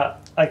 Yeah,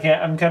 I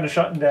can't. I'm kind of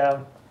shutting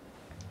down.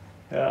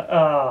 Yeah.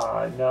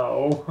 Oh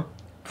no.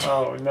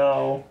 Oh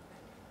no.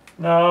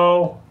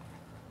 No.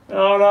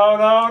 No. No.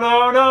 No.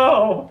 No.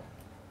 No.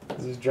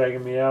 This is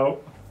dragging me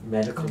out.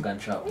 Medical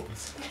gunshot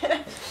wounds.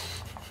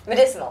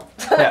 Medicinal.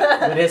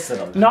 Yeah.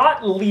 Medicinal.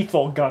 Not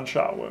lethal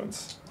gunshot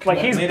wounds. Like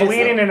he's It is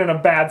bleeding and in a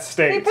bad He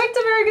state. picked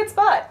a very good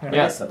spot.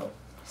 Yeah. So,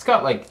 He's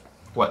got like,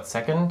 what,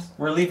 second?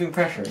 relieving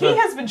pressure. He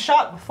has been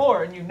shot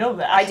before, and you know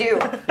that. I do.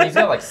 He's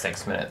got like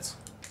 6 minutes.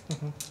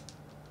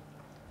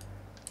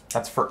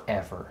 That's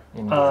forever.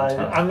 In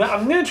I'm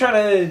gonna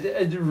try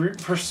to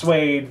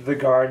persuade the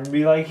guard and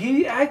be like,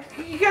 you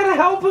gotta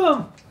help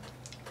him.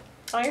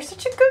 Oh, you're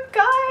such a good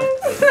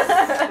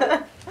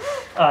guy.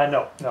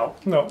 No.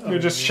 No, you're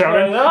just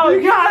shouting. No,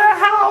 You gotta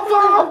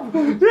help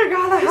him! You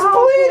gotta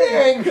help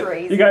him!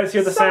 Crazy. You guys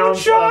hear the Someone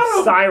sounds shot of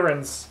him!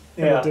 sirens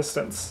in the Yeah.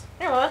 distance.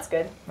 Yeah, well, that's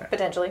good.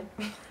 Potentially.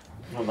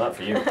 Well, not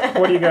for you.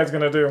 What are you guys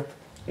gonna do?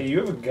 Hey, you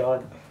have a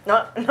gun.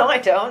 No, I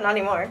don't. Not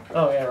anymore.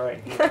 Oh yeah,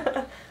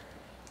 right.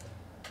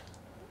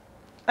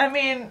 I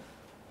mean,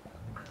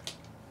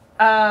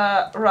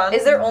 run.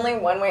 Is there only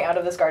one way out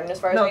of this garden as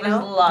far as No, we there's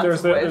know? lots There's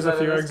of the- ways there's a out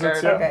few of this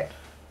exits, garden. Okay.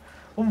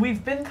 Well,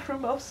 we've been through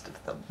most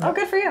of them. Oh,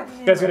 good for you.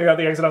 You guys gonna go out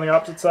the exit on the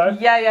opposite side?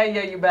 Yeah,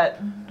 you bet.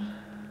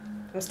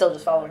 I'm still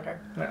just following her.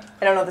 Yeah.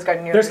 I don't know if this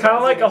garden near. There's kind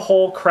of like a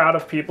whole crowd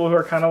of people who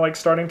are kind of like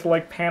starting to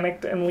like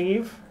panic and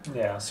leave.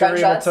 Yeah. So you're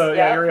able Gunshots, to,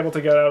 yeah. you're able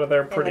to get out of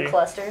there in pretty. the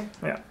cluster.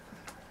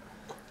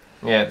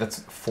 Yeah, that's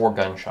 4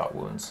 gunshot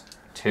wounds.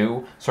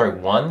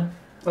 1,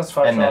 That's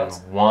 5 and shots.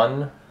 then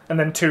 1. And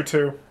then 2,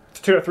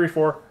 3,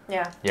 4.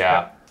 Yeah.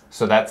 Yeah.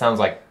 So that sounds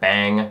like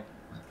bang,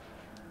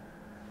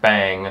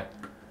 bang,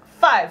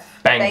 5.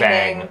 bang, Bang,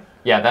 bang. bang.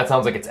 Yeah, that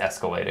sounds like it's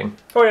escalating.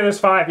 Oh yeah, there's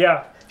 5.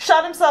 Yeah,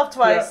 Shot himself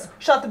twice. Yeah.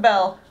 Shot the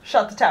bell.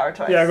 Shot the tower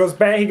twice. yeah. It goes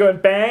bang. He going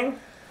bang,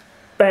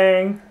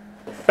 bang,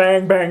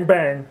 bang, bang,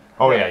 bang.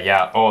 Oh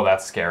yeah. Oh,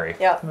 that's scary.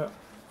 Yeah.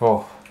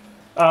 Oh.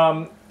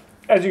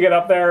 As you get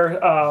up there,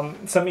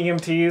 some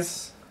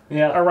EMTs are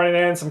Yeah. running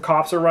in. Some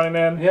cops are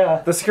running in.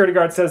 Yeah. The security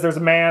guard says there's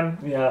a man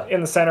Yeah.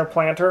 in the center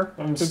planter.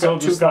 I'm who's still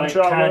got 2 just like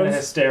gunshot kind of wounds.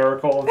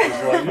 hysterical.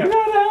 Just like, you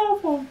gotta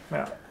help him.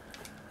 Yeah.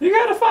 You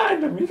gotta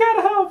find him. You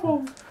gotta help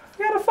him.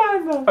 You gotta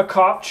find them. A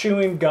cop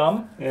chewing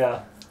gum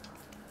Yeah.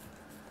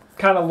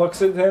 kind of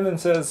looks at him and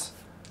says,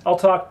 "I'll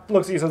talk."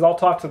 Looks at you, says, "I'll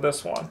talk to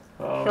this one."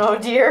 Oh, Oh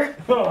dear.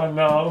 oh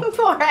no.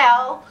 Poor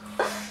Al.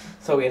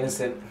 So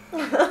innocent.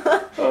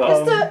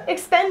 Just an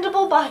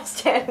expendable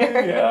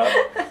bystander. Yeah.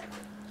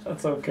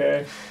 That's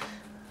okay.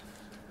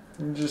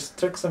 And just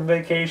took some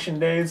vacation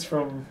days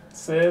from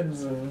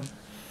Sid's and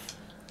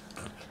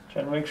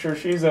trying to make sure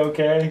she's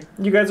okay.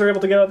 You guys are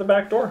able to get out the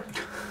back door.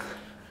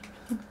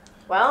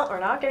 Well, we're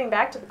not getting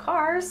back to the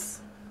cars.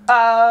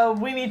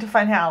 We need to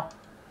find Hal.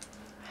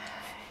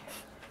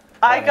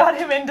 I got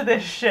him into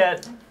this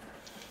shit.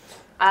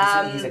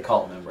 He's a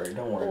cult member.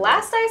 Don't worry.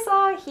 Last I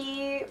saw,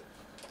 he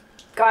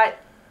got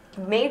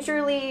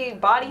majorly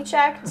body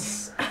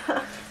checked.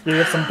 You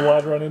get some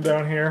blood running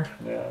down here.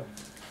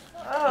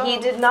 Yeah. He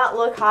did not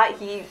look hot.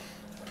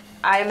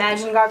 I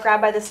imagine, got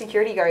grabbed by the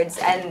security guards,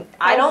 and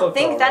I don't look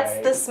think that's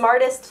alright. the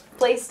smartest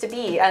place to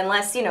be,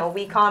 unless, you know,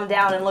 we calm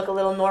down and look a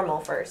little normal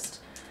first.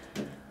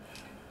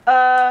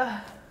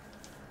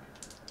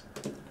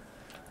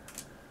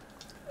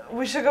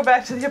 We should go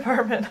back to the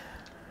apartment.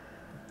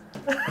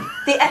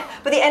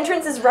 But the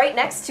entrance is right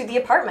next to the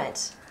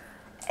apartment.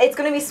 It's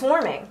going to be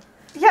swarming.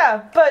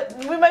 Yeah, but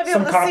we might be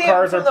Some able to cop see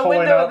cars him are from the pulling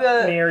window up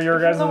of the near your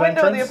guys' from the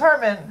window of the entrance.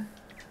 apartment.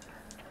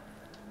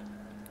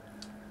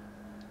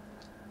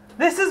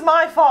 This is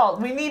my fault.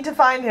 We need to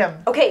find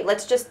him. Okay,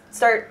 let's just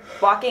start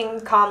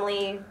walking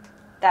calmly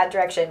that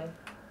direction.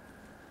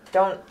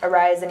 Don't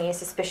arouse any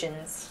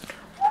suspicions.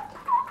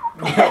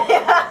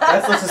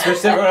 That's so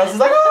suspicious. Everyone else is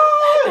like,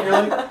 ah! And you're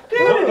like,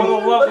 What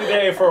a lovely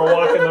day for a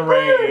walk in the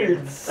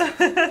rain.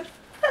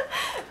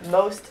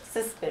 Most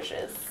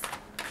suspicious.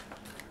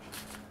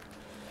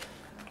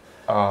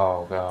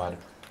 Oh god.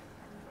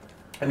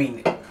 I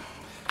mean,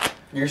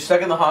 you're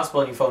stuck in the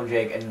hospital and you phone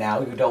Jake, and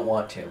now you don't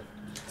want to.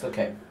 It's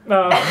okay.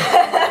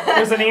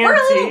 There's an We're a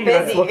little EMT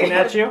that's busy. looking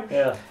at you,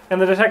 Yeah. and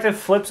the detective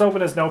flips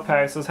open his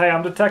notepad. He says, "Hey,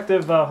 I'm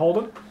Detective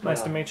Holden.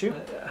 Nice to meet you.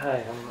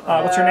 Hi,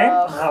 I'm What's your name?"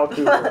 Hal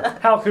Cooper.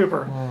 Hal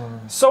Cooper.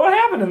 So what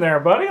happened in there,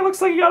 buddy? It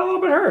looks like you got a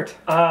little bit hurt.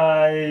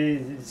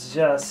 I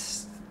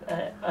just,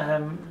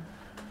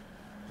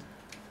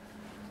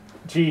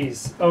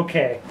 geez,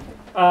 okay.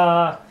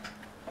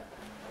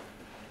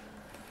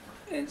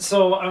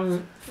 So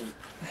I'm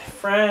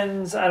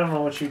friends. I don't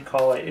know what you'd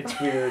call it. It's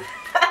weird.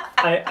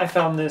 I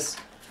found this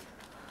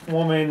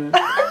woman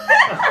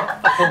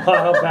a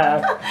while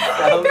back.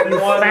 You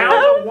found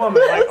a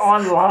woman like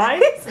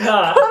online.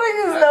 Nah, Putting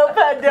his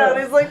notepad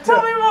down, he's like,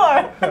 "Tell me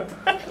more."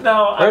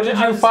 no. Where did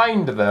you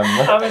find them?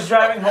 I was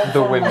driving home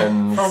The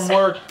women's. from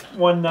work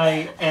one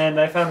night, and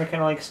I found her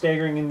kind of like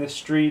staggering in the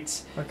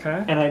streets,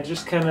 Okay. and I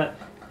just kind of,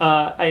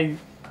 I You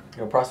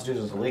know,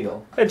 prostitution is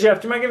illegal. Hey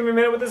Jeff, do you mind giving me a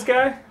minute with this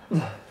guy?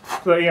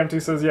 The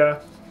EMT says yeah,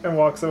 and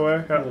walks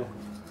away. Yeah.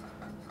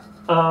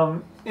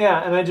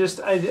 Yeah, and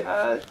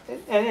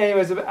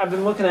anyways, I've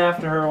been looking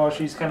after her while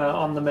she's kind of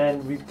on the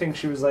mend. We think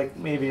she was like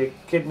maybe a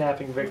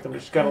kidnapping victim.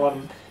 She's got a lot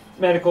of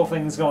medical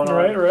things going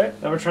on Right.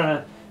 that we're trying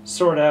to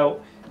sort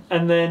out.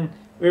 And then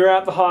we were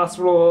at the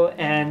hospital,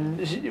 and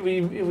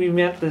we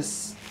met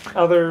this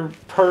other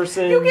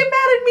person. You get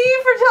mad at me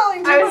for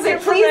telling too I much would say,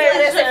 please let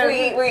us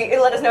information. if we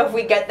let us know if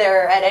we get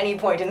there at any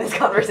point in this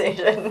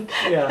conversation.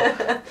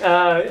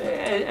 Yeah,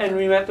 and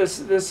we met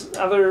this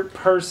other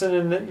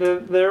person,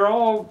 and they're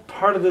all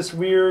part of this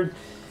weird,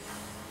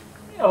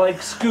 like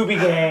Scooby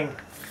Gang,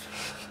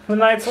 The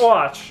Night's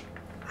Watch.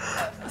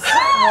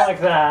 something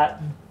like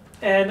that.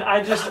 And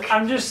I'm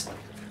just.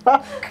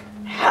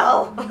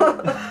 Hell.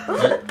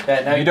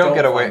 Yeah, now You don't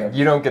get find away. her.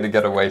 You don't get to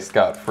get away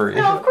scot-free.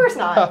 No, of course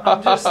not.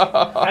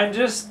 I'm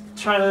just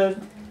trying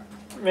to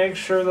make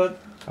sure that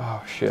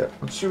Oh shit.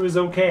 she was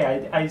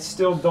okay. I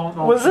still don't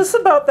know. Was this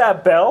about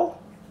that bell?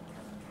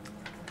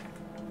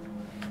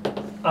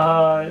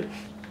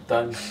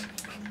 Done.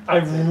 I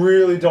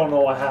really don't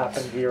know what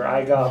happened here.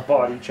 I got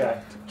body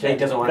checked. Jake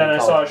doesn't want Then to I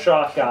call saw a it.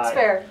 shot guy. It's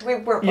fair. We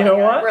weren't You know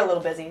playing what? We're a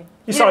little busy.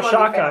 You saw a didn't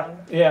want to be shot guy. found.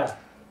 Yeah,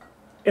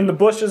 In the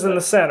bushes in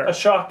the center. a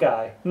shot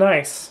guy.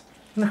 Nice.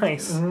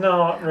 Nice.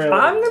 Not really.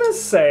 I'm gonna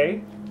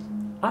say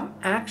I'm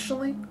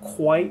actually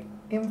quite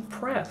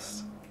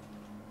impressed.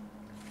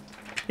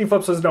 He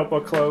flips his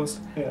notebook closed.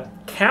 Yeah.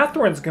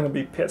 Catherine's gonna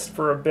be pissed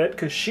for a bit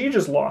because she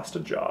just lost a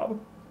job.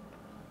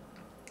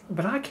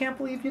 But I can't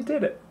believe you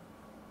did it.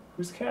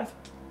 Who's Catherine?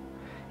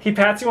 He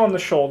pats you on the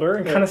shoulder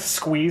and Yeah. kind of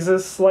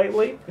squeezes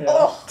slightly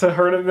Yeah. to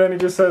hurt him. Then he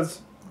just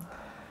says,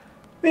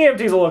 "The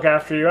EMTs will look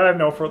after you. I have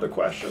no further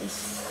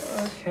questions."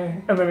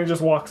 Okay. And then he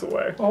just walks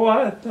away. Oh,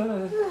 what?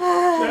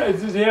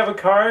 Does he have a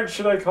card?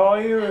 Should I call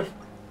you?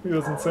 He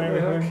doesn't say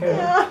anything. Okay.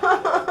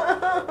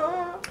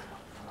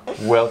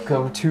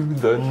 Welcome to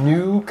the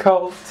new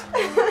cult.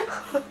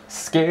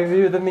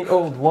 Scarier than the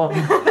old one.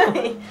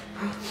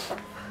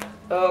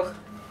 Oh,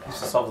 Used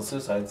to solve the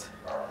suicides.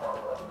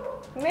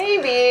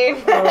 maybe.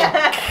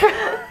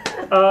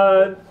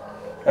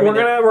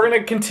 We're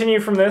gonna continue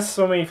from this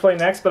when we play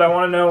next, but I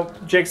want to know,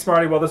 Jake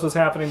Smarty, while this was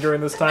happening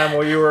during this time,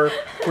 were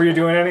you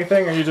doing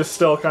anything, or are you just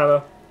still kind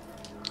of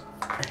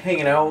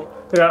Hanging out,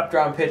 yeah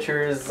drawing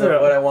pictures Yeah.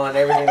 of what I want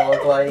everything to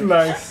look like.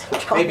 nice?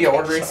 Maybe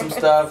ordering some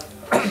stuff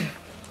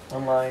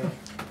online.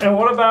 And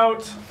what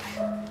about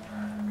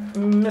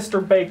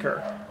Mr.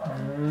 Baker?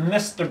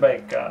 Mr.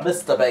 Baker.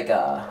 Mr.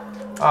 Baker.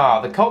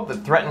 Ah, the cult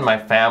that threatened my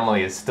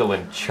family is still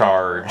in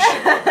charge.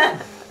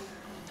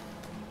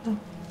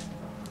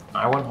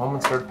 I went home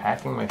and started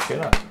packing my shit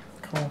up.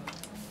 Cool.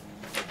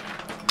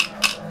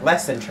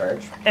 Less in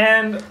charge.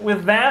 And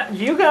with that,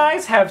 you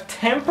guys have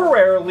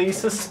temporarily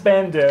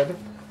suspended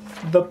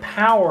the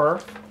power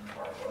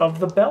of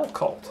the Bell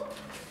Cult.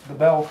 The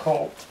Bell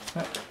Cult.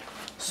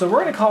 So we're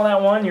gonna call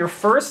that one your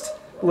first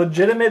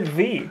legitimate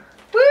V.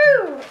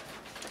 Woo!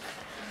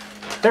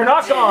 They're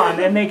not gone,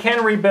 and they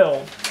can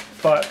rebuild,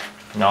 but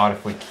Not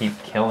if we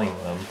keep killing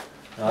them.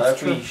 Now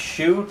if we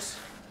shoot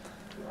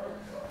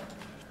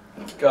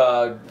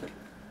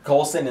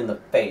Coulson in the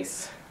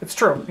face. it's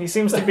true. He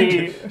seems to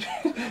be.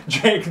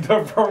 Jake,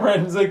 the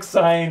forensic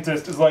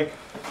scientist, is like,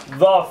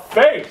 the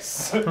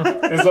face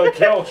is a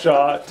kill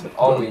shot.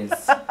 Always.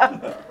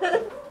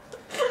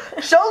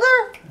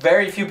 Shoulder?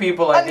 Very few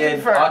people I did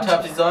Unconfirmed.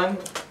 autopsies on.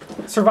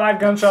 Survived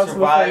gunshots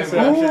Survived. to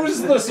the face. Yeah.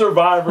 Who's the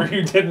survivor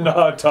you did an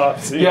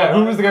autopsy? Yeah,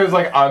 who was the guy who's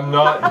like, I'm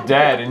not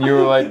dead? And you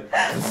were like,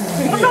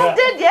 I'm not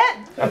dead yet.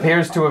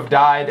 appears to have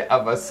died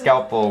of a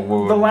scalpel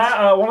wound.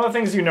 One of the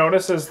things you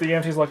notice as the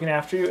EMT's looking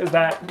after you is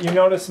that you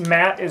notice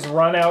Matt is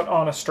run out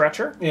on a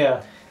stretcher,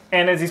 Yeah.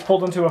 and as he's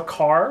pulled into a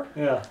car,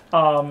 Yeah.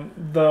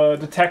 the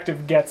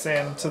detective gets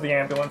into the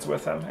ambulance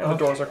with him, and the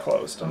doors are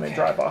closed, and they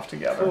drive off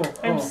together. Cool.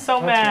 I'm cool. so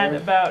That's mad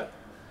weird. about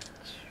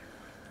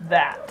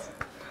that.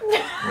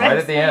 Right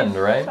at the end,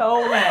 right?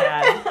 So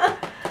mad.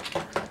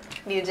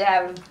 Needed to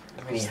have him.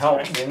 I mean, he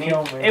helped, didn't he?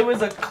 Kill me. It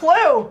was a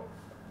clue.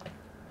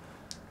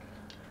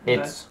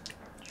 It's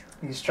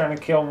He's trying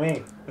to kill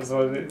me. Is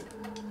what it,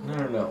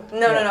 No.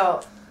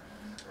 No.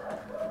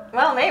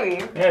 Well,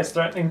 maybe. yeah, he's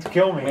threatening to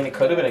kill I mean, me. it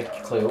could have been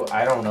a clue.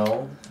 I don't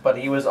know. But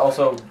he was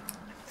also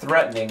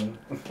threatening.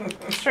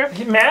 It's true.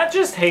 Matt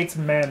just hates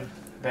men.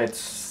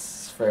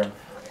 That's fair.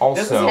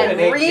 also, Yeah, And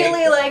Nate really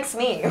Jake- likes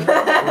me.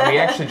 we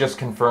actually just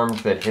confirmed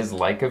that his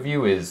like of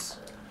you is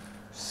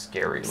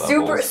scary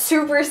levels.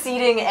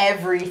 Superseding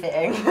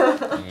everything.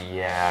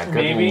 Yeah, good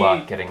Maybe-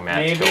 luck getting Matt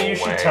to Maybe go you away.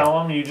 should tell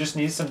him you just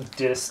need some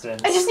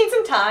distance. I just need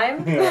some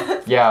time.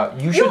 Yeah. Yeah,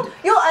 you should.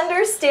 You'll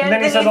understand And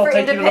then the he says, need "I'll for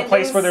take you to the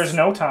place where independence." there's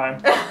no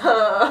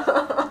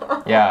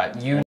time." Yeah, you